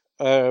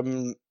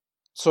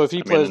 So if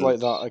he plays like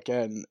that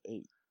again,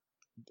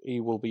 he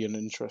will be an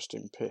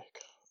interesting pick.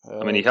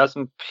 He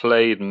hasn't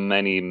played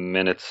many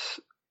minutes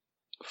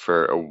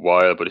for a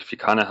while, but if you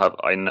kind of have,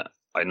 I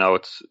know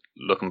it's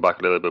looking back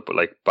a little bit, but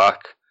like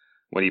back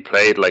when he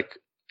played like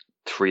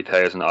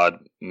 3,000 odd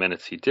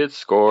minutes, he did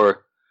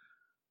score,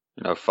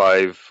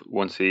 5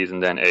 one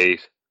season, then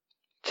 8,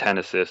 10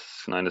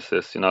 assists, 9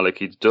 assists. Like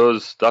he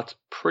does. That's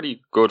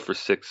pretty good for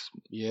 6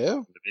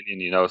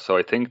 million. So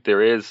I think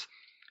there is,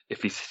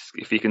 if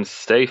he can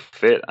stay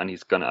fit and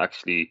he's going to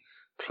actually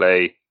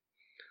play,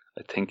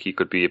 I think he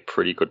could be a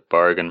pretty good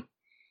bargain.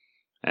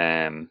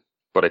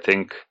 But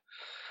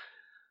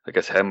I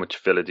guess how much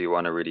Villa do you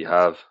want to really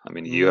have? I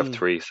mean, you have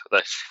 3, so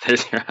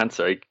there's your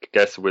answer. I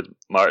guess with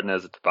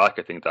Martinez at the back,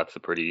 I think that's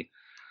I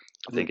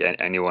think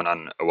anyone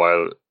on a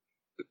wild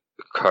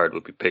card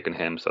would be picking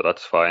him, so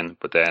that's fine.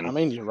 But then, I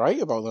mean, you're right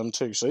about them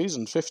 2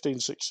 seasons, 15,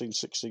 16,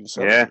 16,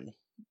 17.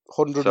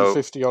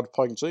 150 odd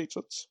points each.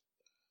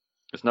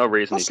 There's no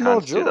reason you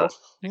can't do that.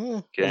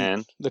 Yeah.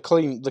 Again. The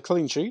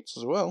clean sheets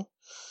as well,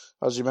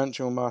 as you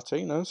mentioned with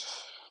Martinez.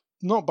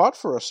 Not bad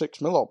for a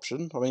 6 mil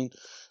option. I mean,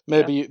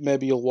 maybe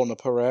you'll want a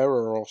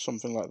Pereira or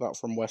something like that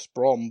from West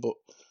Brom, but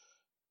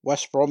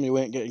West Brom you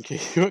ain't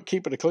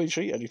keeping a clean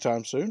sheet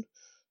anytime soon.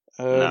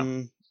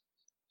 No.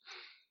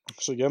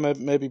 So yeah,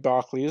 maybe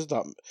Barkley is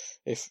that.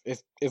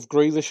 If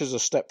Grealish is a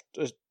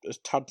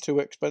tad too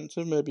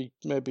expensive, maybe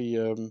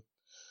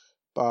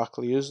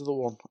Barkley is the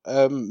one.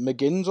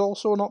 McGinn's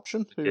also an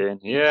option who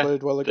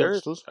played well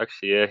against us.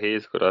 Actually, yeah, he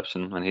is a good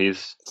option, and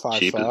he's 5'5",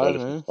 cheap as well.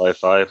 yeah.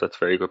 5'5", that's a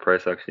very good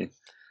price actually.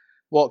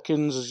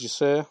 Watkins, as you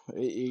say,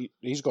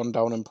 he's gone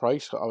down in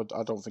price.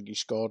 I don't think he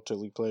scored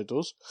till he played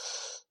us.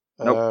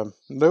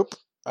 Nope.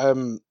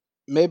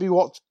 Maybe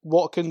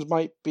Watkins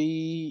might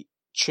be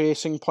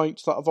chasing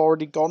points that have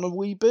already gone a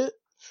wee bit.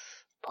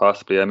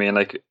 Possibly. I mean,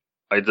 like,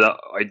 I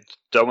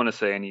don't want to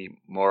say any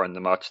more on the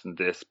match than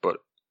this, but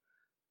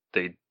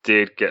they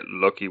did get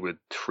lucky with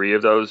 3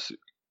 of those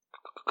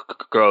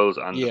goals,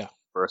 and the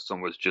first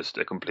one was just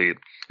a complete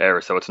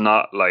error. So it's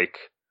not like,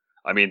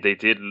 I mean, they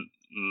did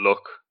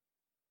look.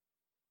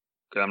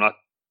 I'm not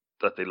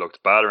that they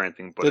looked bad or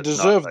anything, but they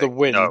deserved the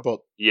win.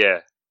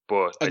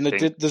 But and they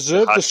did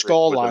deserve the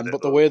scoreline.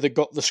 But the way they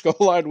got the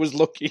scoreline was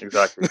lucky.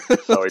 Exactly.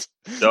 So I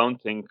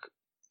don't think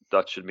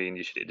that should mean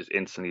you should just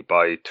instantly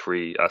buy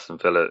 3 Aston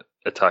Villa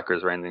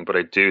attackers or anything. But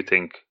I do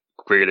think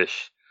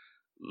Grealish,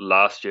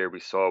 last year we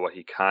saw what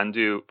he can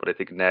do, but I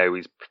think now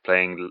he's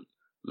playing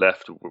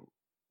left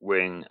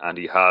wing and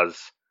he has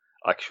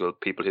actual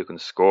people who can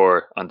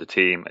score on the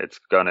team. It's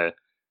gonna,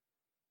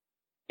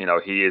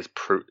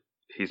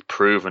 he's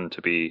proven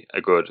to be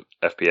a good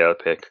FPL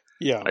pick.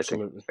 Yeah,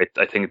 absolutely.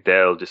 I think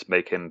they'll just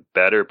make him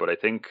better, but I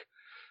think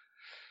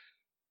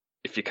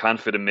if you can't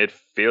fit a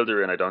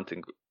midfielder in, I don't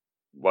think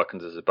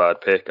Watkins is a bad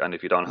pick. And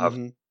if you don't have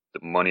the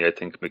money, I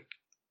think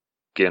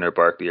McGinn or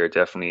Barkley are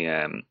definitely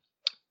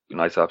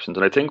nice options.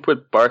 And I think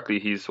with Barkley,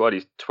 he's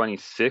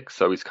 26,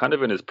 so he's kind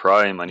of in his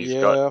prime, and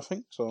I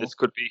think so. This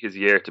could be his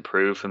year to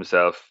prove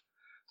himself,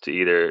 to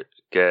either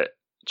get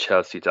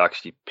Chelsea to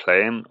actually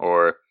play him,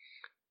 or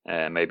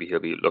maybe he'll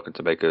be looking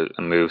to make a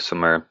move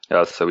somewhere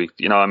else. So we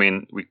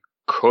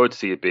could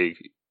see a big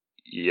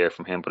year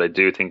from him, but I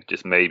do think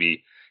just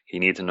maybe he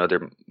needs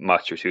another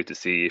match or two to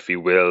see if he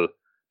will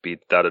be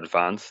that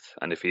advanced.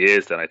 And if he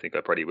is, then I think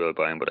I probably will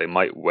buy him, but I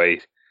might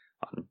wait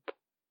on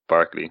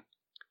Barkley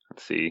and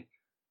see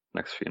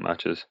next few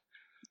matches.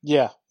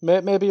 Yeah,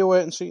 maybe a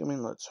wait and see. I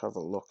mean, let's have a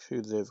look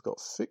who they've got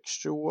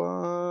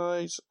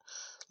fixture-wise.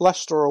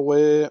 Leicester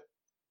away.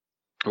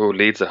 Oh,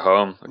 Leeds at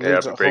home. Okay,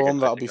 Leeds at home,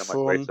 that'll be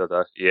fun.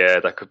 Yeah,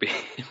 that could be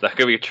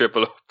a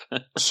triple up.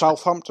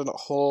 Southampton at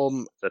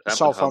home.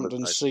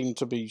 Southampton seem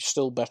to be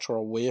still better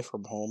away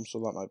from home, so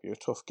that might be a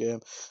tough game.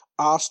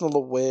 Arsenal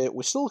away.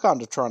 We're still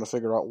kind of trying to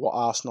figure out what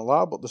Arsenal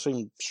are, but they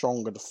seem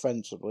stronger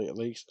defensively at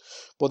least.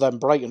 But then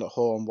Brighton at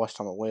home, West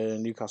Ham away,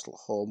 Newcastle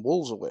at home,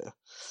 Wolves away.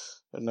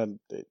 And then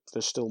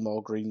there's still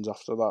more greens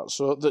after that.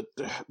 So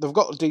they've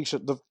got a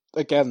decent.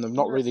 They've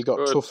not really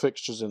got tough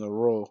fixtures in a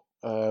row.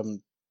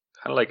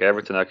 Kind of like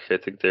Everton, actually. I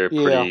think they're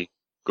pretty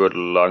good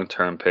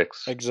long-term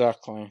picks.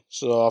 Exactly.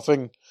 So I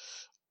think,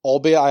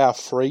 albeit I have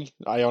 3,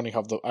 I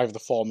have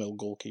the 4 mil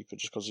goalkeeper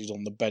just because he's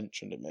on the bench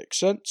and it makes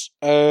sense.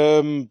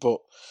 But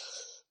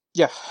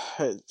yeah,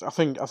 I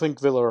think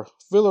Villa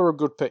are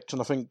good picks,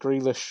 and I think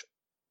Grealish,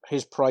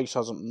 his price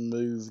hasn't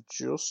moved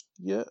just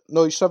yet.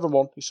 No, he's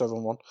 7-1. He's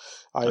 7-1.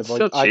 It's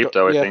still cheap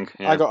though. I think.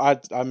 Yeah.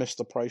 I missed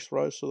the price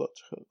rise, so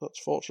that's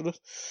fortunate.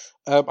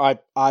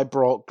 I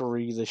brought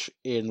Grealish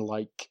in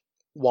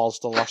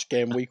whilst the last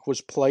game week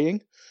was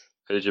playing.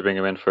 Who did you bring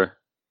him in for?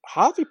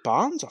 Harvey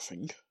Barnes, I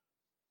think.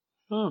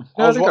 Oh,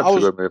 yeah, I think that's a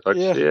good move,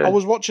 actually. Yeah. I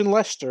was watching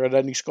Leicester, and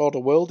then he scored a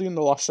worldie in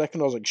the last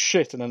second. I was like,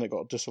 shit, and then it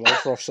got disallowed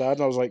for offside,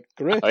 and I was like,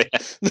 great.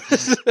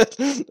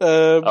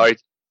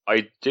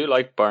 I do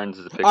like Barnes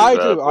as a pick. I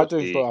do,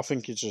 but I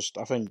think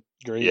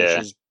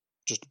Grealish is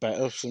just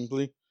better,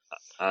 simply.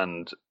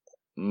 And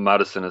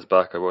Maddison is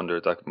back. I wonder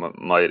if that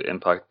might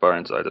impact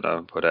Barnes. I don't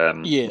know, but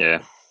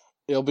yeah.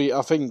 It'll be.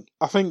 I think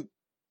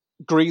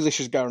Grealish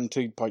is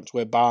guaranteed points,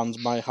 where Barnes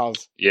might have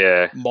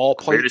more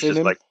points in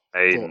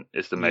him.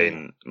 Is the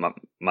main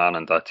man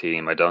on that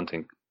team. I don't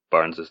think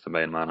Barnes is the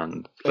main man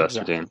on the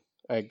Leicester team.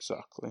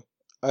 Exactly.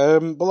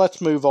 But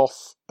let's move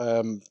off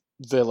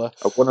Villa.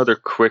 One other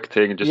quick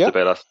thing just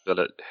about Aston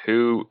Villa.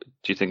 Who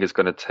do you think is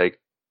going to take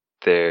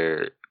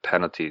their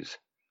penalties?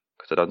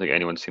 Because I don't think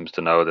anyone seems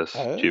to know this.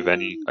 Do you have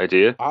any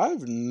idea? I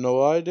have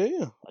no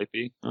idea. Might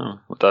be. Oh,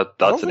 well,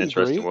 that's an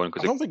interesting one.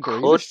 I don't think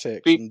Grealish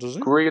takes them, does he?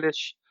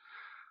 Grealish.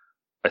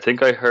 I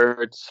think I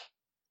heard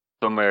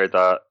somewhere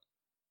that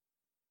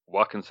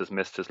Watkins has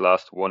missed his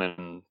last 1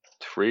 in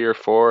 3 or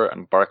 4,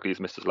 and Barkley's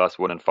missed his last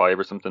 1 in 5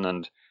 or something,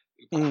 and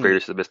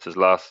Grealish has missed his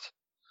last,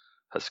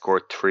 has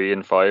scored 3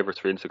 in 5 or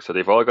 3 in 6, so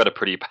they've all got a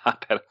pretty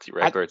bad penalty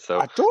record.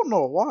 I don't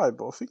know why,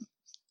 but I think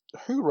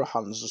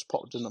Hurahan's just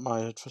popped into my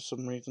head for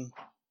some reason.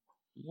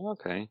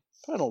 Okay.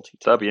 Penalty.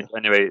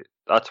 Anyway,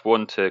 that's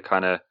one to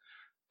kind of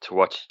to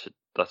watch.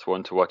 That's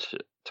one to watch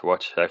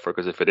out for,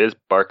 because if it is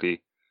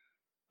Barkley,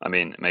 I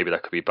mean, maybe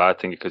that could be a bad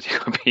thing because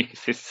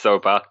he's so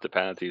bad at the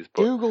penalties.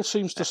 But Google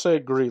seems to say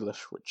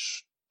Grealish,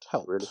 which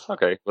helps. Really?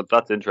 Okay, well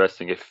that's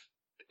interesting.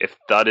 If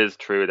that is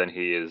true, then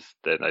he is.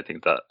 Then I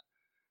think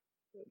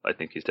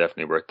he's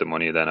definitely worth the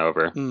money then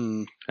over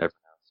everyone else.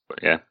 But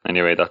yeah,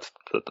 anyway, that's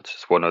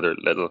just one other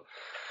little.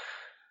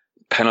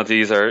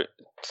 Penalties are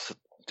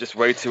just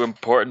way too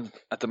important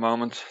at the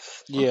moment.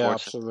 Yeah,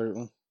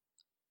 absolutely.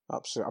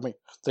 Absolutely. I mean,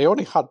 they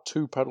only had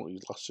 2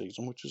 penalties last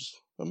season, which is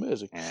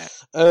amazing. Yeah,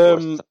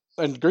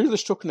 and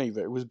Grealish took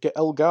neither. It was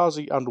El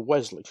Ghazi and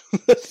Wesley,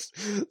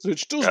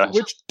 which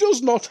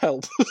does not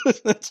help.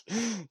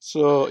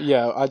 So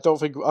yeah, I don't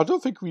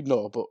think we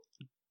know, but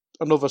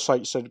another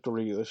site said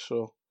Grealish,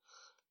 so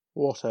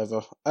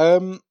whatever.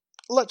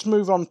 Let's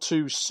move on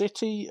to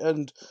City,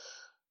 and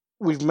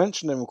we've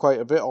mentioned him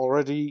quite a bit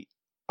already.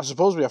 I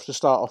suppose we have to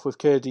start off with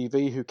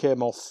KDB, who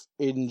came off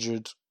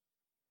injured.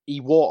 He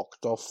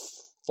walked off,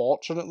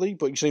 fortunately,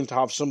 but he seemed to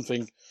have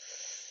something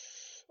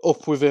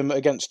up with him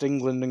against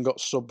England and got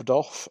subbed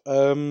off.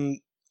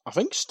 I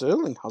think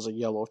Sterling has a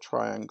yellow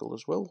triangle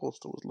as well,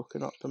 whilst I was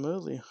looking at them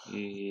earlier.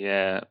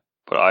 Yeah,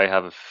 but I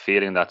have a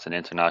feeling that's an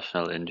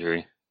international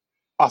injury.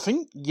 I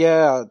think,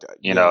 yeah.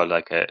 You know,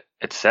 like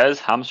it says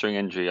hamstring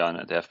injury on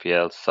the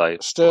FPL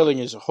site. Sterling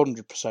is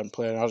 100%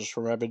 playing, I just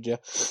remembered, yeah.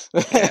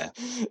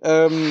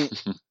 Yeah.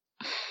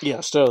 Yeah,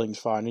 Sterling's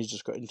fine, he's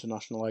just got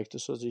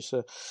internationalitis, as you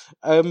say.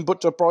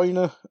 But De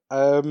Bruyne,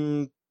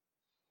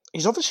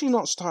 he's obviously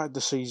not started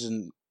the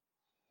season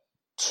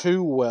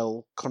too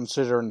well,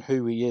 considering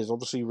who he is.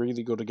 Obviously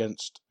really good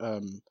against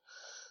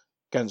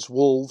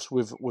Wolves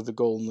with the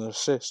goal and the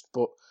assist,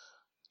 but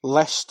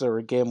Leicester,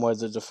 a game where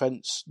the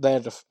defence,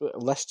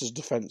 Leicester's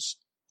defence,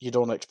 you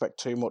don't expect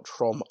too much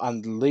from,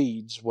 and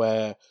Leeds,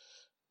 where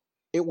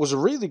it was a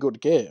really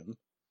good game,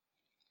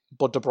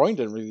 but De Bruyne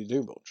didn't really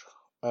do much.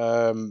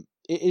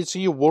 Is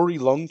he a worry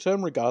long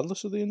term,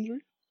 regardless of the injury?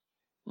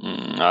 No,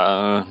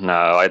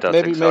 I don't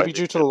think so. Maybe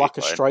due to the lack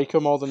of striker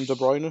more than De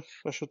Bruyne,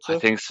 I should say. I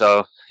think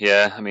so.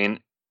 Yeah, I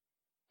mean,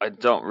 I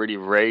don't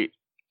rate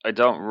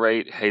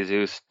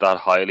Jesus that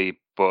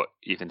highly, but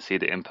you can see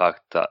the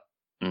impact that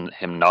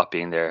him not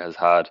being there has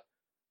had.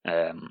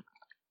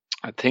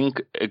 I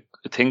think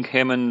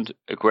him and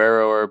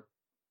Aguero are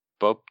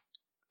both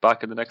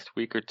back in the next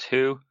week or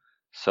two.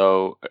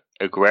 So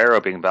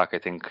Aguero being back, I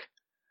think,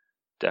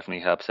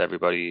 definitely helps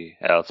everybody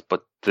else.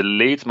 But the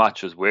Leeds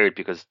match was weird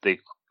because they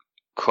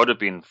could have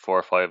been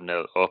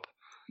 4-5-0 up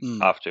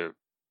after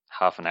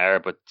half an hour,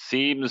 but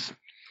seems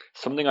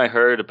something I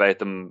heard about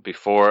them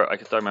before. I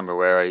can't remember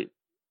where I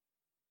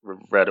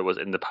read it was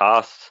in the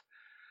past.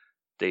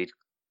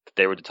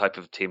 They were the type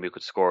of team who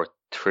could score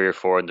 3 or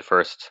 4 in the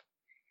first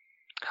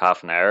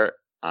half an hour,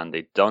 and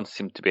they don't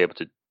seem to be able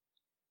to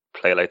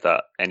play like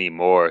that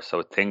anymore. So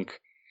I think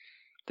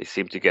they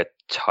seem to get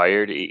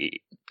tired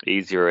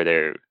easier.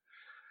 They're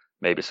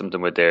maybe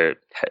something with their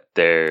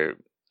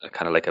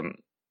kind of like a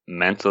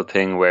mental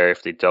thing where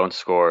if they don't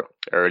score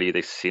early,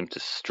 they seem to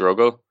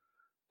struggle.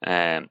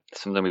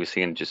 Something we've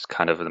seen just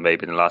kind of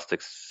maybe in the last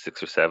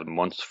 6 or 7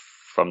 months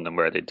from them,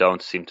 where they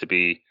don't seem to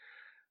be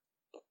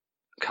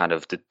kind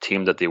of the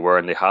team that they were,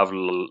 and they have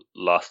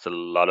lost a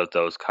lot of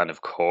those kind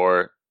of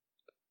core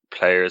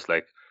players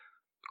like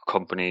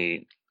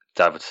Company,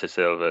 David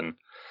Silva,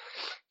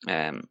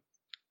 and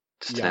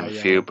just to name a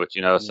few. But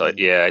so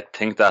I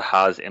think that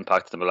has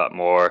impacted them a lot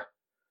more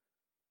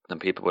than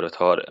people would have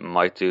thought it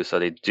might do. So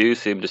they do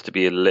seem just to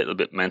be a little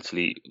bit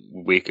mentally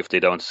weak if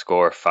they don't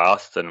score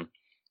fast and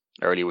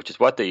early, which is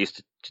what they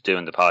used to do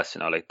in the past.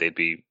 Like they'd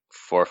be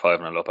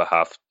 4-5-0 up at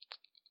half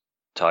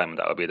time,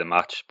 that would be the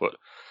match. But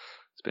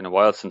it's been a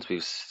while since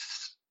we've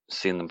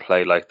seen them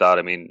play like that.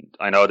 I mean,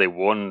 I know they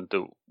won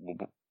the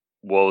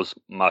Wolves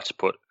match,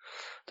 but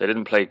they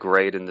didn't play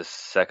great in the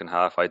second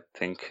half, I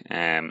think.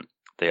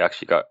 They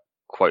actually got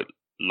quite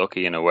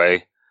lucky in a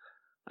way.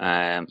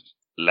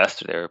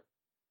 Leicester,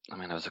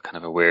 it was a kind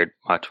of a weird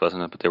match,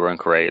 wasn't it? But they weren't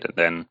great. And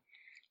then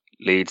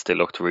Leeds, they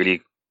looked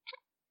really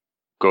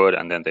good,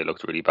 and then they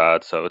looked really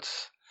bad. So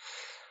it's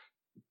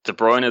De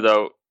Bruyne,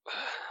 though.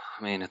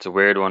 It's a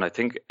weird one. I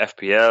think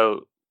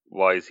FPL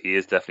wise, he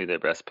is definitely their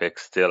best pick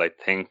still, I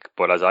think.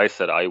 But as I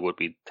said, I would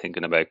be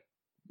thinking about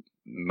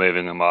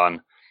moving him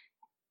on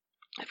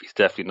if he's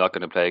definitely not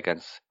going to play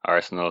against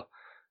Arsenal,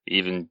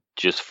 even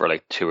just for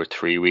like 2 or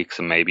 3 weeks,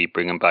 and maybe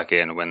bring him back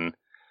in when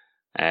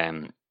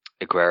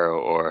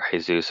Aguero or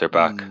Jesus are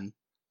back.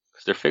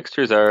 Because their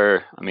fixtures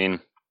are,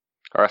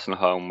 Arsenal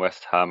home,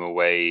 West Ham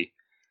away,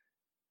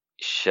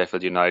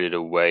 Sheffield United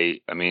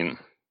away.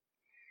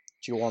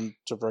 Do you want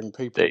to bring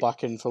people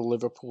back in for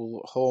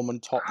Liverpool home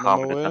and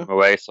Tottenham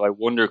away? So I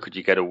wonder, could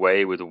you get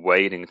away with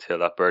waiting till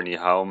that Burnley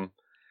home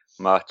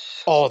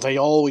match? Oh, they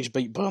always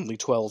beat Burnley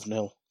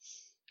 12-0.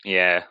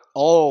 Yeah.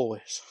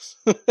 Always.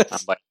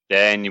 And by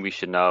then we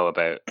should know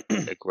about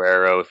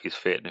Aguero, if he's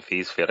fit. And if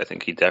he's fit, I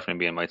think he'd definitely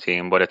be in my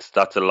team. But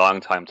that's a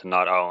long time to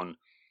not own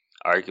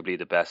arguably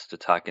the best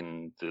attack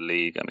in the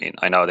league.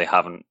 I know they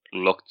haven't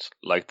looked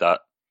like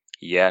that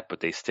yet, but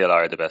they still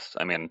are the best.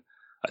 I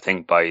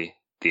think by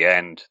the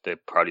end, they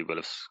probably will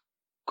have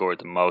scored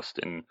the most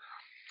in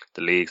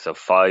the league. So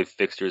 5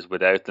 fixtures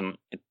without them,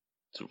 it's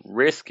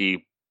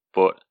risky,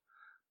 but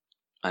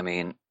I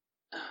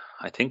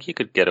think you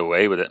could get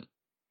away with it.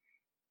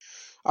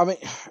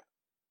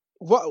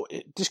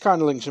 This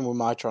kind of links in with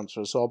my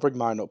transfer, so I'll bring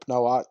mine up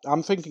now.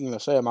 I'm thinking the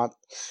same. I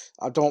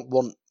don't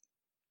want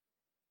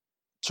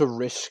to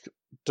risk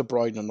De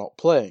Bruyne not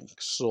playing,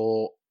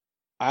 so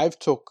I've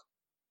took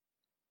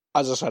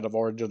as I said, I've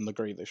already done the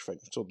Grealish thing,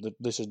 so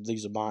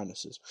these are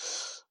minuses.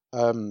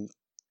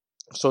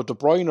 So De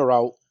Bruyne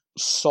out,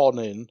 Son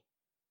in,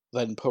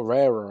 then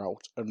Pereira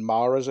out, and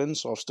Mahrez in.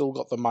 So I've still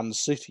got the Man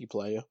City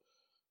player,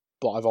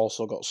 but I've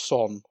also got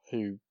Son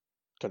who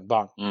can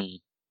bang.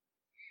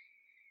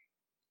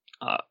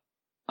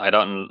 I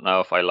don't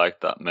know if I like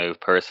that move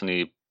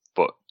personally,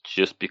 but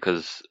just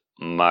because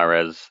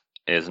Mahrez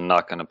is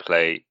not going to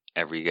play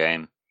every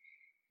game,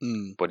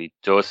 but he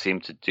does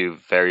seem to do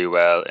very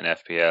well in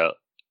FPL,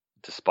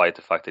 despite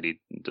the fact that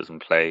he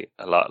doesn't play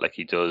a lot. Like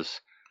he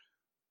does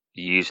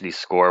usually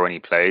score when he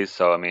plays.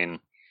 So I mean,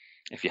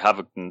 if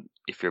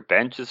your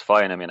bench is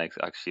fine, I mean,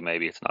 actually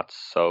maybe it's not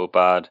so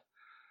bad.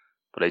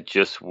 But I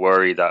just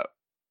worry that,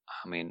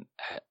 I mean,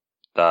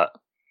 that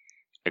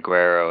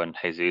Aguero and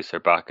Jesus are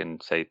back in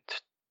say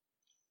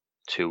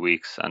 2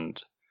 weeks and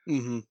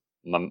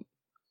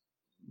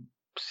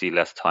see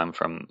less time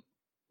from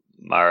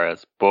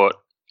Mahrez. But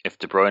if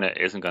De Bruyne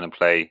isn't going to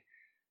play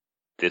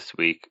this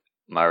week,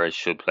 Mahrez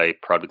should play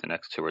probably the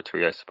next 2 or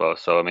 3, I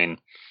suppose. So I mean,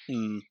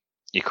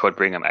 you could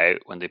bring him out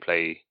when they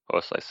play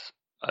us,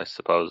 I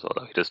suppose.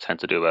 Although he does tend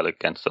to do well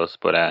against us,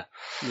 but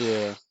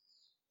yeah.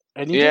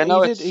 And he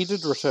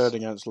did return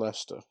against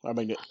Leicester. I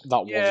mean,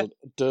 that was a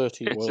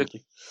dirty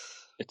worldie.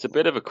 It's a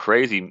bit of a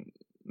crazy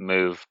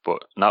move,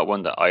 but not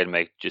one that I'd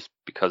make just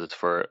because it's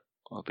for.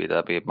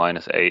 That'd be a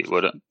 -8,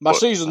 would it? My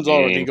season's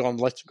already gone.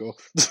 Let's go.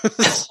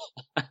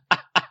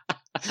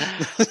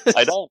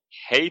 I don't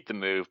hate the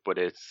move, but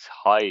it's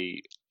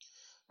high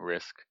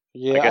risk.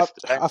 Yeah,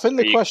 I think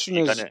the question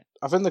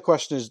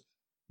is,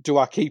 do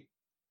I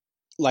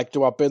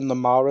bin the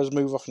Mahrez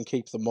move off and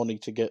keep the money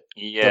to get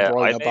De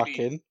Bruyne back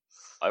in?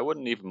 I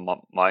wouldn't even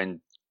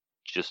mind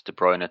just De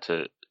Bruyne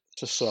to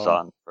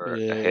Son for a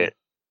hit.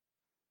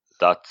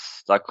 That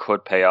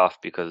could pay off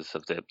because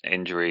of the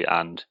injury.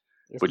 And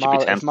would you be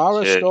tempted? If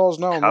Mahrez scores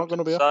now, I'm not going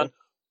to be happy.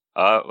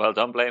 Well,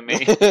 don't blame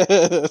me.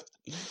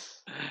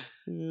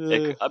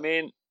 I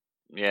mean,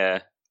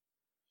 yeah.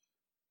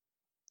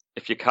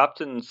 If you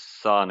captain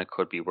Son, it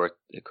could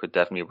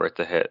definitely be worth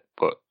the hit.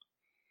 But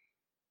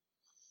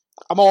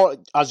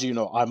as you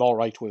know, I'm all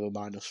right with a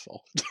 -4.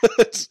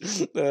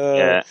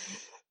 yeah.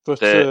 But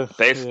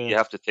basically, you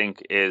have to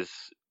think is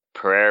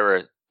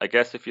Pereira. I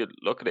guess if you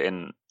look at it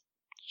in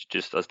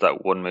just as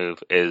that one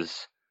move,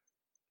 is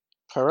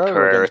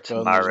Pereira to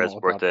Mahrez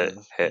worth a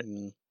hit?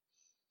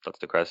 That's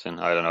the question.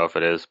 I don't know if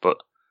it is,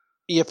 but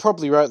you're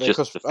probably right there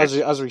because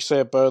as we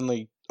say,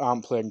 Burnley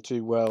aren't playing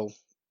too well,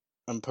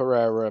 and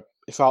Pereira.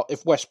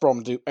 If West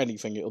Brom do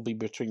anything, it'll be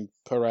between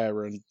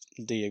Pereira and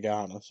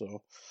Diagana.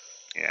 So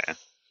yeah.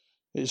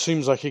 It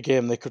seems like a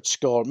game they could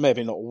score,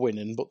 maybe not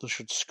winning, but they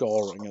should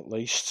scoring at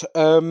least.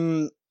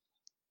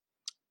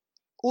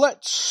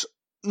 Let's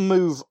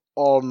move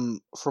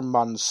on from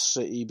Man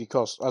City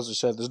because, as I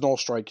said, there's no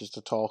strikers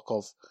to talk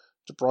of.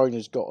 De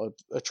Bruyne's got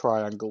a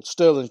triangle.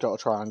 Sterling's got a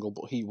triangle,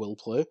 but he will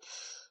play.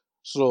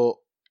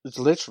 So it's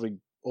literally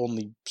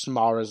only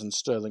Mahrez and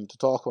Sterling to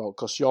talk about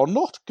because you're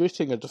not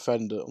getting a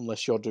defender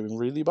unless you're doing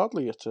really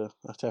badly at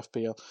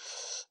FPL.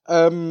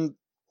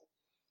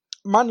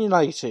 Man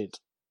United.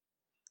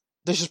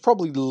 This is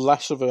probably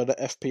less of an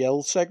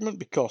FPL segment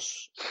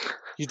because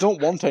you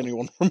don't want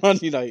anyone from Man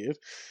United.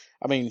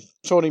 I mean,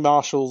 Tony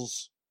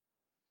Marshall's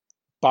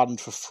banned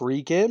for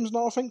 3 games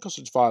now, I think, because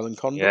it's violent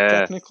conduct,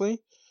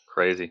 technically.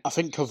 Crazy. I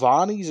think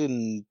Cavani's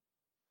in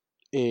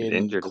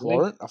injured,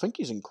 quarantine. I think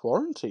he's in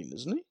quarantine,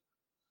 isn't he?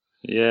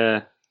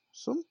 Yeah.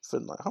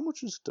 Something like... How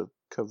much is the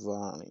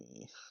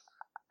Cavani?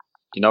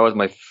 You know what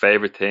my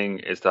favourite thing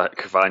is that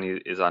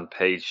Cavani is on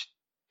page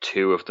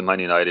 2 of the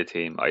Man United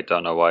team. I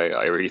don't know why.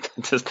 I really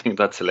just think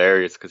that's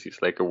hilarious because he's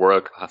like a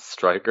world-class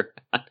striker.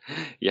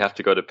 You have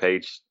to go to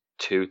page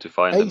 2 to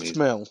find him.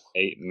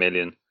 8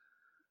 million.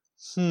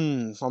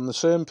 On the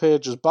same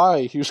page as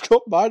Bailly, who's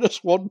got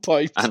 -1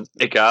 point. And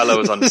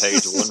Igalo's on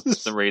page 1 for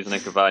some reason,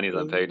 and Cavani's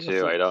on page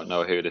 2. I don't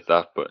know who did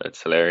that, but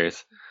it's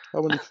hilarious.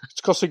 It's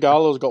because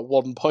Igalo's got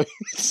 1 point.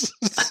 He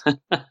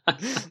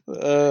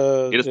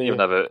doesn't even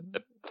have a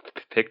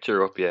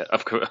picture up yet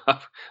of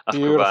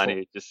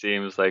Cavani. It just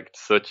seems like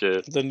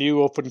the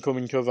new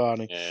up-and-coming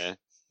Cavani. Yeah.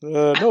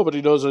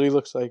 Nobody knows what he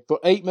looks like.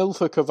 But 8 mil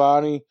for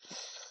Cavani.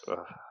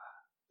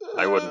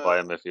 I wouldn't buy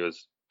him if he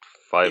was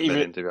 5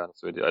 million, to be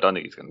honest with you. I don't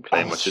think he's going to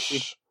play much, is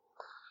he?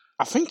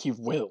 I think he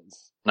will.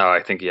 No,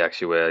 I think he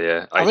actually will,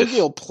 yeah. I think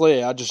he'll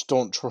play. I just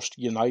don't trust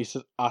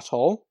United at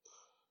all.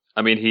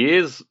 I mean, he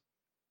is...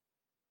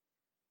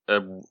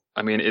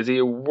 is he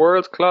a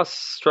world-class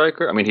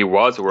striker? I mean, he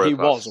was a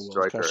world-class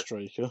striker.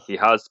 He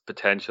has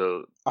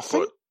potential. I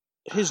think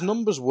his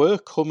numbers were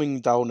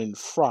coming down in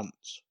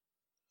France.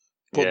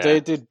 But they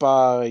did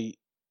buy...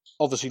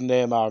 Obviously,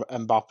 Neymar,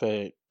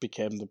 Mbappe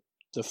became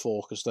the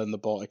focus. Then they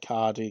bought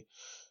Icardi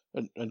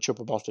and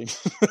Choupo-Moting,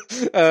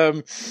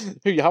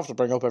 who you have to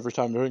bring up every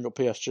time you bring up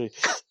PSG.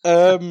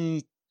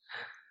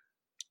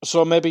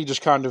 So maybe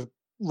just kind of,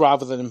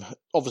 rather than...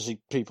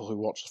 Obviously, people who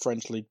watch the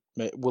French league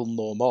will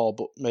know more,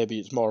 but maybe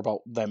it's more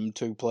about them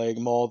two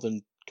playing more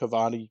than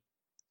Cavani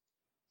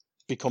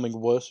becoming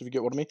worse, if you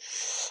get what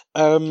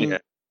I mean.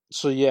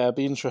 So yeah, it'd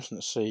be interesting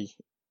to see.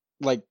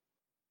 Like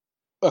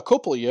a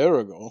couple of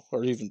years ago,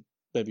 or even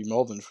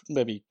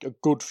maybe a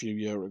good few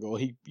years ago,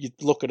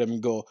 you'd look at him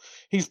and go,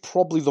 he's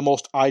probably the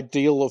most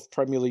ideal of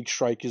Premier League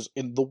strikers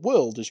in the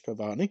world, is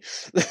Cavani.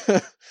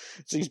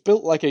 So he's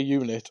built like a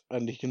unit,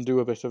 and he can do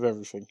a bit of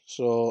everything.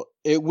 So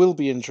it will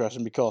be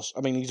interesting because,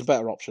 I mean, he's a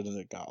better option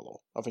than Ighalo.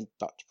 I think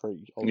that's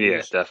pretty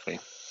obvious. Yeah,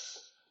 definitely.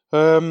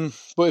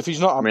 But if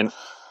he's not,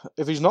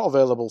 if he's not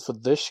available for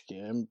this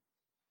game,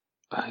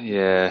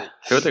 yeah,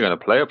 who are they going to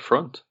play up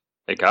front?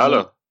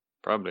 Ighalo.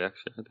 Probably,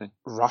 actually, I think.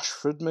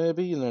 Rashford,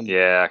 maybe, and then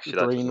actually,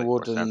 that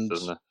Greenwood does make more sense,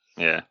 doesn't it?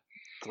 Yeah.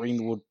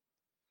 Greenwood,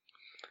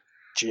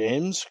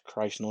 James.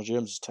 Christ, no,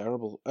 James is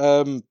terrible.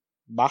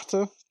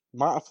 Mata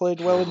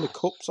played well in the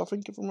cups, I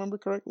think, if I remember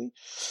correctly.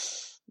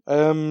 It's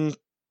not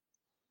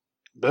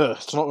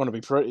going to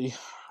be pretty.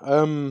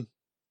 Maybe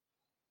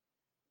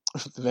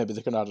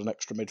they can add an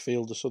extra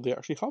midfielder so they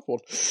actually have one.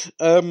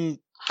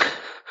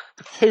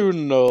 Who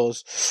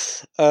knows?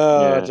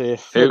 Dear.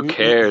 Who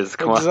cares?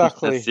 Come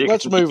exactly. on.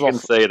 Let's move on. You can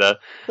say that.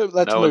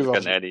 Let's move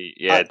on.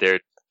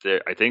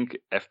 I think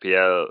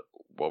FPL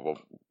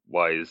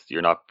wise,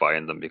 you're not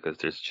buying them because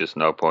there's just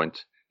no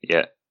point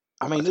yet.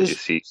 I mean, you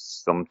see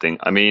something.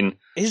 I mean,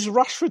 is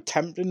Rashford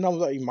tempting now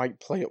that he might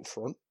play up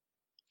front?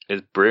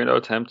 Is Bruno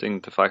tempting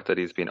the fact that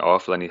he's been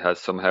awful and he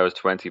has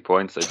 20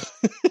 points? I just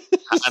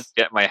can't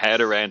get my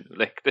head around.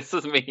 Like, this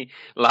is me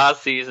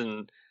last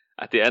season.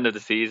 At the end of the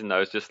season, I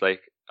was just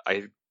like,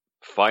 I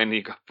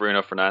finally got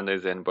Bruno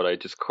Fernandes in, but I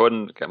just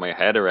couldn't get my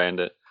head around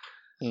it.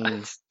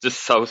 It's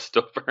just so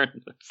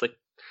stubborn. It's like,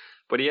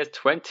 but he has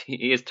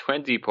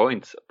 20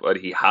 points, but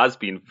he has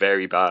been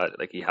very bad.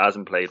 Like, he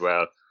hasn't played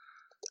well.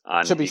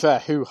 And to be fair,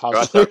 who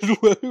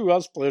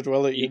has played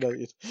well at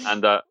United?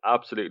 And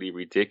absolutely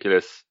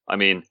ridiculous. I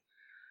mean,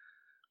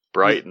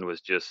 Brighton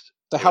was just...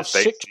 They have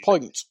 6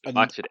 points. The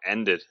match had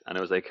ended, and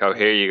it was like, oh,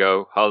 here you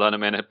go. Hold on a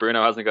minute.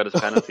 Bruno hasn't got his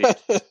penalty.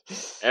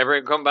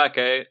 Everyone come back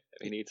out.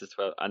 He needs his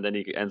 12. And then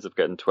he ends up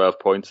getting 12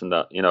 points, and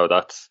that,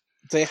 that's...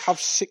 They have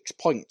 6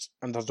 points,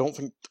 and I don't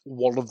think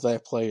one of their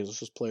players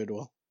has played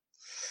well.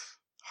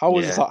 How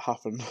has that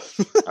happened?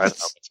 I don't know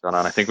what's going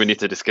on. I think we need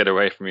to just get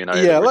away from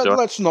United. Yeah,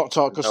 let's not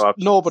talk, because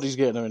nobody's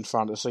getting them in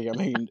fantasy. I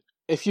mean,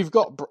 if you've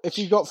got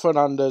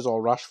Fernandes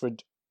or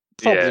Rashford,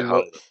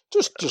 probably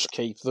just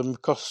keep them,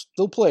 because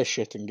they'll play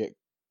shit and get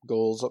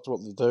goals. That's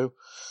what they do.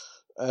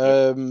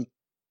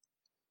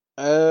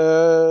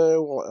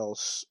 What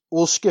else?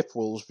 We'll skip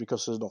Wolves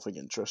because there's nothing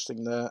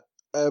interesting there.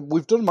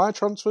 We've done my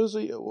transfers.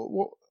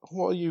 What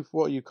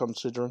are you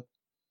considering?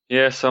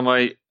 Yeah, so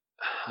my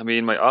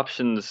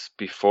options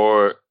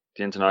before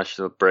the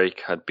international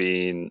break had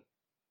been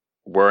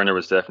Werner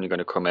was definitely going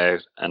to come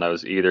out, and I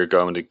was either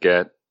going to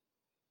get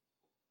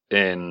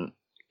in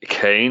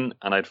Kane,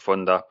 and I'd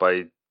fund that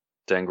by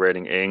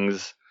downgrading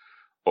Ings,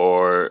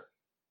 or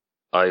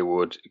I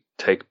would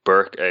take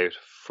Burke out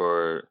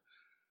for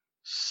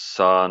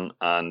Son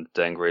and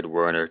downgrade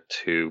Werner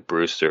to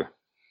Brewster.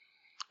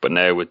 But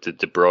now with the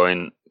De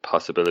Bruyne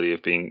possibility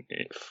of being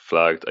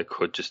flagged, I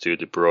could just do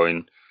De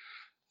Bruyne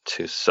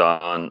to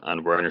Son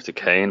and Werner to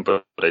Kane,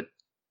 but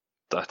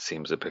that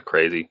seems a bit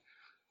crazy,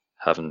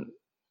 having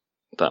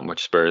that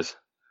much Spurs.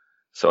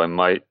 So I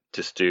might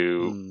just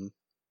do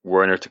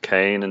Werner to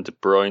Kane and De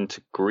Bruyne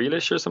to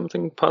Grealish or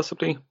something,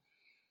 possibly.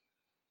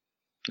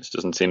 This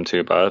doesn't seem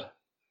too bad.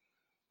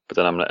 But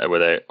then I'm not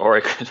or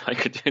I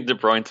could do De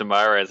Bruyne to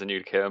Mahrez and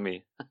you'd kill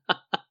me.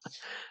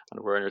 And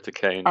Werner to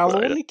Kane. I'll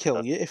only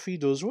kill you if he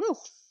does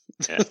well.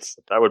 Yeah,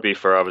 that would be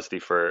for a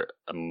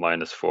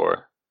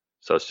 -4.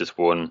 So it's just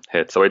one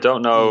hit. So I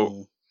don't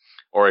know.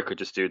 Or I could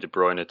just do De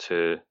Bruyne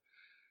to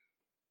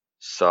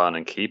Son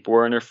and keep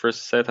Werner for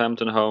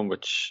Southampton home,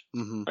 which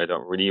I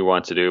don't really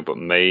want to do, but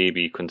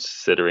maybe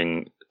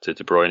considering the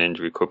De Bruyne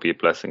injury could be a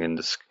blessing in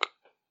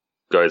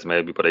disguise,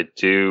 maybe. But I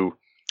do,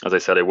 as I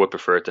said, I would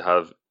prefer to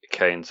have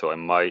Kane, so I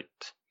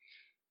might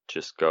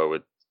just go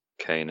with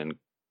Kane and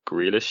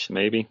Grealish,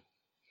 maybe.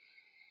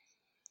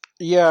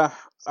 Yeah,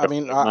 I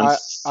mean,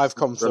 I've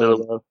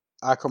confirmed.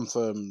 I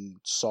confirmed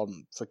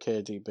Son for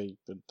KDB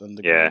and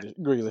the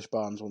Grealish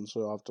Barnes one,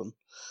 so I've done.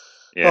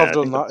 Yeah, I've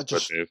done that.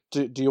 Just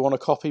do you want to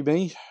copy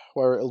me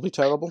where it'll be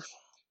terrible?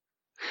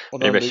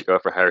 Maybe I should go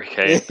for Harry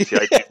Kane. See,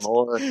 I'd be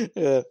more.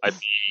 Yeah. I'd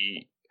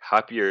be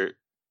happier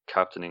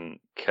captaining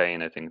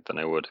Kane, I think, than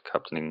I would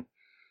captaining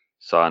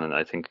Son, and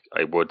I think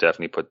I would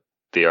definitely put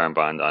the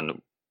armband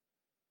on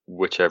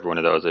whichever one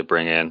of those I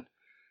bring in.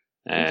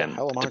 De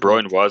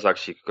Bruyne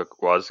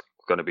was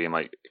going to be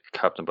my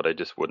captain, but I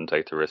just wouldn't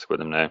take the risk with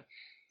him now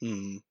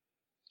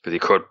because he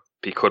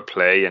could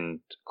play and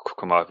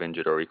come off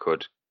injured, or he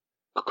could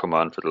come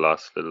on for the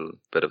last little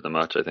bit of the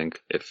match. I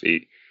think if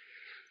he.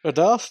 And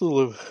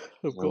Arsenal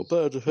have got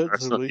better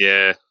defensively.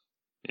 Yeah.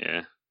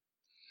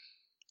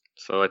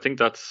 So I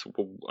think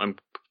I'm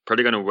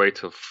probably going to wait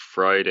till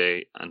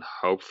Friday, and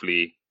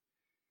hopefully,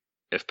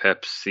 if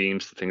Pep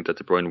seems to think that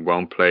De Bruyne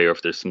won't play, or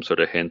if there's some sort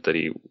of hint that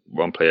he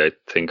won't play, I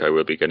think I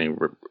will be getting.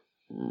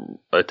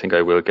 I think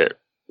I will get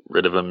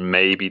rid of him.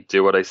 Maybe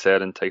do what I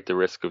said and take the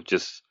risk of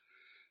just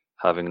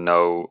having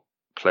no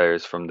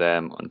players from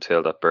them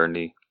until that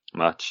Burnley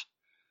match.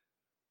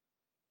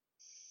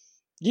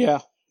 Yeah.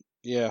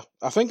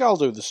 I think I'll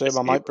do the same.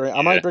 I might bring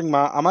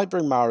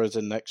Mahrez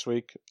in next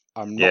week.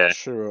 I'm not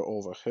sure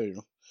over who.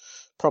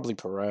 Probably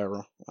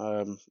Pereira.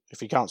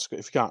 If you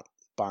can't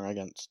bang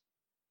against.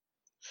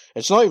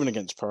 It's not even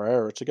against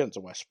Pereira. It's against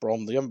the West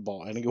Brom. They haven't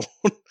bought anyone.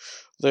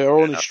 Their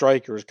only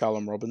striker is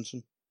Callum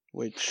Robinson,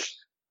 which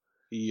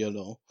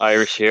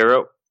Irish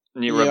hero,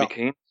 new Robbie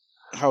Keane.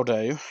 How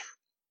dare you?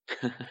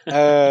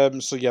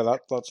 So yeah,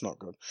 that's not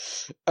good.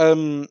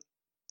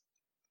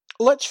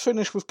 Let's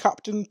finish with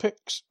captain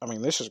picks. I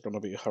mean, this is going to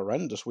be a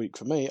horrendous week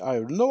for me. I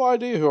have no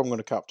idea who I'm going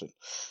to captain.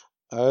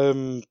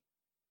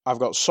 I've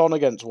got Son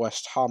against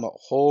West Ham at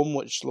home,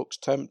 which looks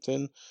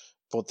tempting.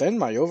 But then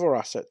my other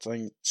assets, I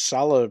think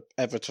Salah,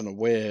 Everton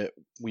away,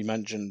 we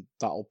mentioned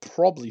that'll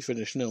probably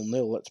finish 0-0,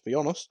 let's be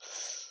honest.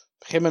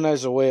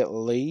 Jimenez away at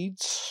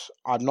Leeds.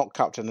 I'm not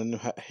captaining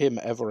him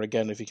ever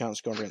again if he can't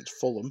score against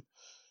Fulham.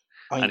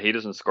 And he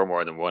doesn't score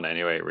more than one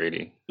anyway,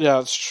 really. Yeah,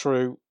 that's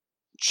true.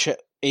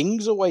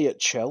 Ings away at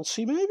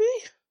Chelsea, maybe?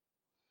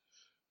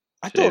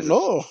 I don't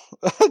know.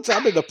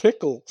 I'm in a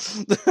pickle.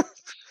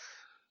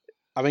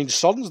 I mean,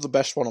 Son's the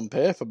best one on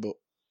paper, but...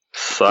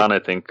 Son, I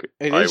think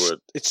I would.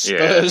 It's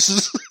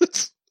Spurs. Yeah.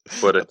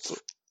 But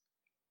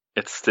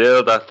it's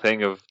still that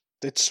thing of...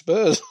 It's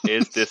Spurs.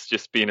 Is this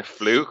just being a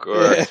fluke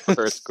or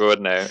it's good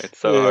now? It's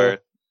so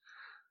hard.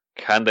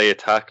 Can they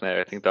attack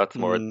now? I think that's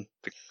more the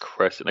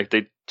question. Like,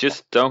 they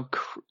just don't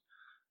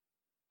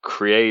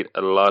create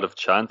a lot of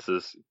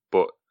chances,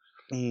 but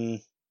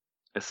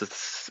it's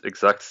the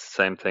exact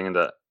same thing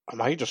that I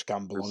might just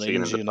gamble on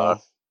Ings,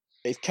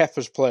 If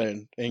Kepa's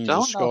playing, Ings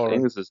is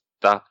scoring. Ings is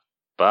that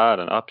bad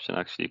an option,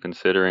 actually,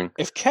 considering...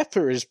 If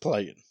Kepa is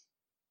playing...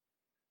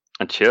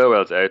 And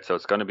Chilwell's out, so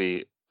it's going to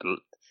be...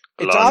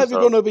 It's either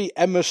going to be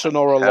Emerson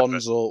or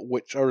Alonso,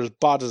 which are as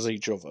bad as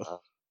each other. I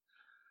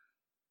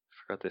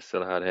forgot they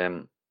still had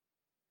him.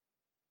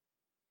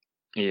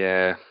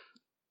 Yeah.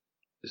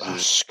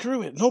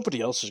 Screw it.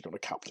 Nobody else is going to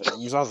captain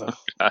Ings, are they?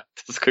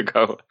 This could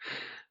go...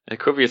 It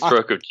could be a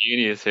stroke of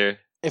genius here.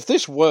 If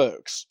this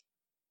works,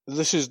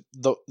 this is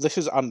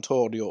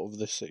Antonio of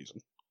this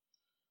season.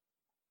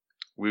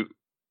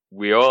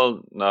 We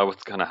all know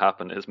what's going to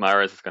happen. Is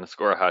Mahrez is going to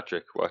score a hat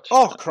trick? Watch.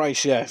 Oh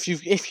Christ! Yeah,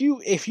 if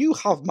you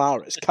have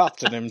Mahrez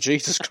captain him,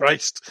 Jesus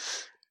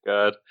Christ.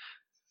 God.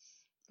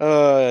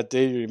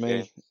 Dear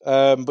me.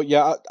 But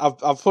yeah,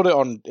 I've put it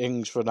on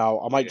Ings for now.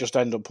 I might just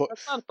end up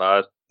That's not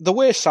bad. The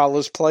way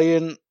Salah's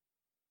playing,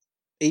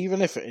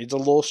 even if it's a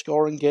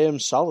low-scoring game,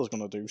 Salah's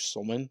going to do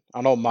something.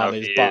 I know Mane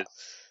is back.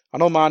 I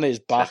know Mane is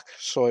back,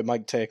 so it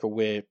might take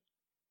away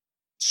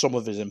some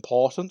of his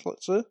importance,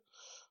 let's say.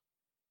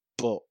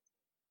 But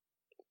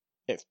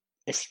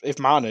if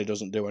Mane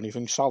doesn't do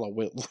anything, Salah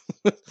will.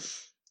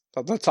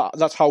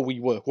 That's how we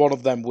work. One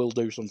of them will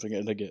do something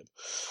in a game.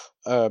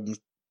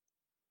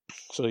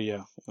 So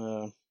yeah.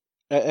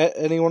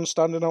 Anyone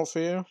standing out for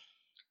you?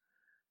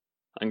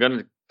 I'm going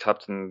to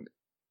captain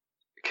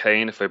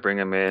Kane if I bring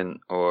him in,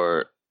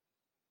 or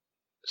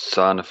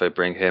Son if I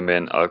bring him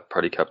in. I'll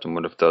probably captain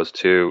one of those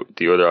two.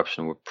 The other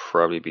option would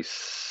probably be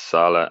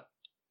Salah.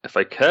 If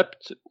I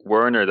kept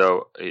Werner,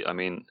 though, I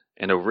mean,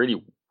 in a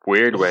really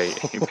weird way,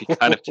 it'd be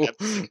kind of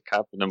tempting to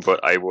captain him,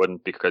 but I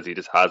wouldn't, because he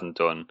just hasn't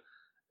done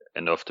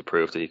enough to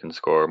prove that he can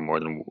score more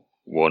than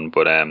one.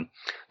 But now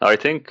I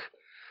think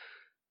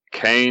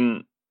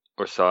Kane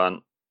or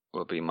Son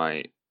will be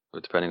my,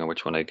 depending on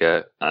which one I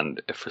get,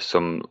 and if for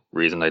some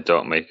reason I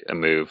don't make a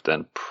move,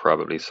 then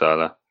probably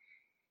Salah.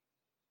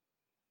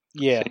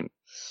 Yeah, it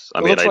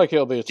looks like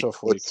it'll be a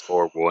tough week.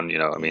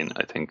 4-1, I mean,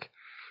 I think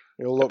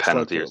it looks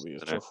like it'll be a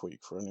tough week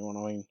for anyone.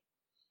 I mean,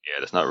 yeah,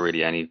 there's not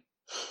really any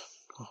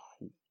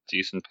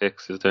decent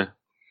picks, is there?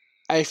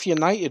 If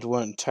United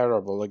weren't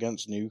terrible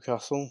against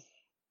Newcastle,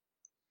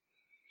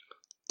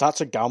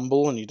 that's a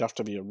gamble, and you'd have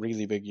to be a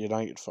really big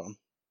United fan.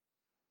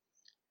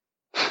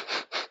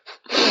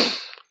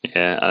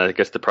 Yeah, and I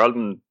guess the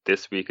problem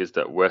this week is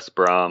that West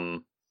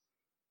Brom,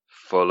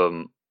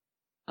 Fulham,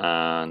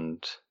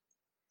 and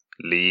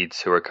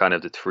Leeds, who are kind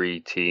of the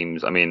three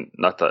teams, I mean,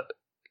 not that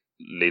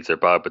Leeds are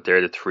bad, but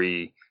they're the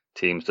three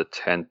teams that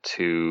tend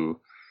to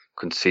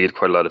concede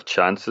quite a lot of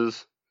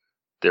chances.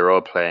 They're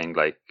all playing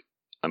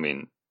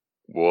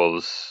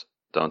Wolves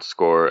don't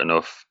score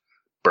enough,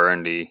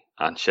 Burnley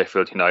and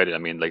Sheffield United. I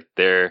mean,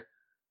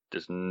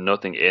 there's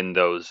nothing in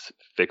those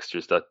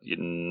fixtures that you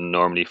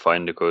normally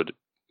find a good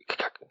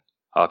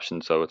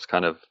option, so it's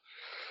kind of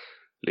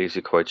leaves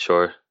you quite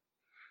short.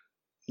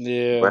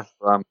 Yeah.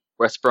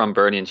 West Brom,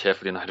 Burnley, and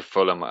Sheffield United,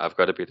 Fulham have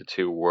got to be the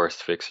two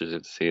worst fixtures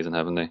of the season,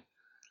 haven't they?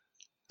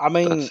 I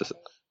mean,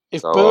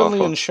 if so Burnley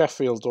awful. And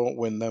Sheffield don't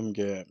win them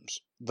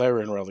games,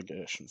 they're in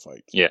relegation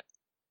fights. Yeah,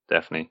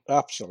 definitely.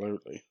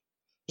 Absolutely.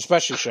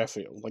 Especially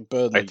Sheffield,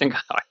 Burnley. I think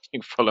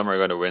Fulham are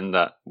going to win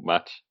that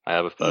match. I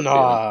have a bad feeling.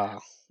 I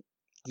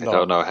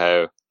don't know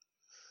how.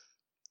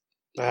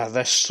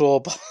 They're so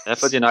bad.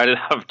 Sheffield United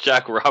have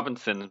Jack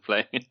Robinson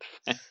playing in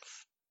defence.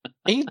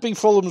 He'd be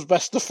Fulham's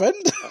best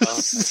defender.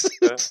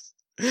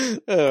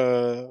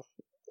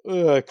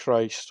 Oh,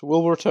 Christ.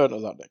 We'll return to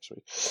that next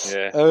week.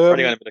 Yeah.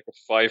 Probably going to be like a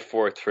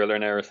 5-4 thriller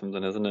now or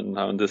something, isn't it,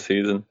 now in this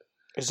season?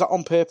 Is that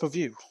on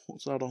pay-per-view?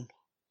 What's that on?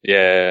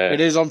 Yeah. It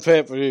is on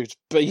pay-per-view. It's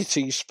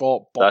BT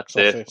Sport box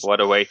That's office. it.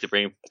 What a way to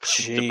bring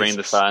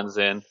the fans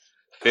in.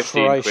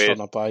 15 Christ quid.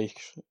 on a bike.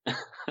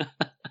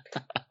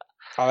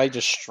 I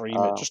just stream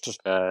it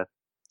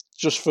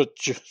just for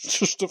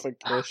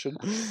justification.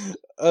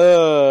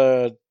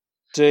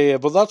 Dear,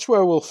 but that's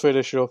where we'll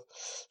finish up.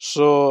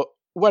 So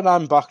when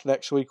I'm back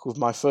next week with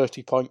my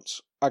 30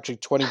 points, actually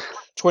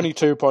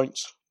 22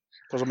 points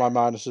because of my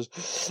minuses,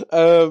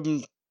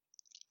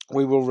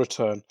 we will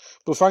return.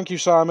 But thank you,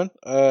 Simon.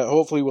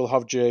 Hopefully we'll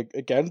have Jay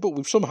again, but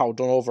we've somehow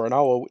done over an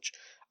hour, which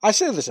I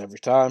say this every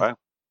time. Wow.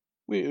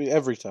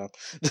 Every time.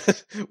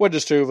 When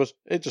there's two of us,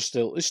 it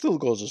still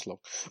goes as long.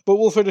 But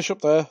we'll finish up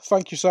there.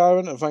 Thank you,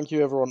 Simon, and thank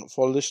you everyone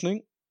for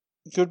listening.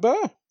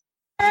 Goodbye.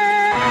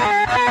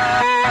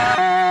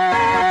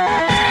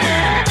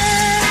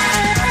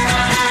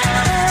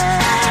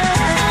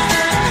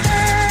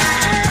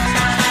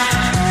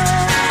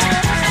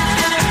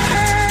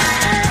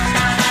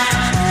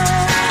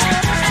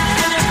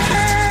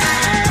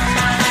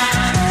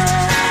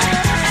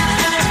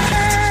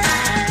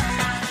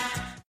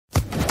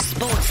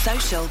 Sports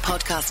Social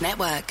Podcast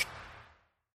Network.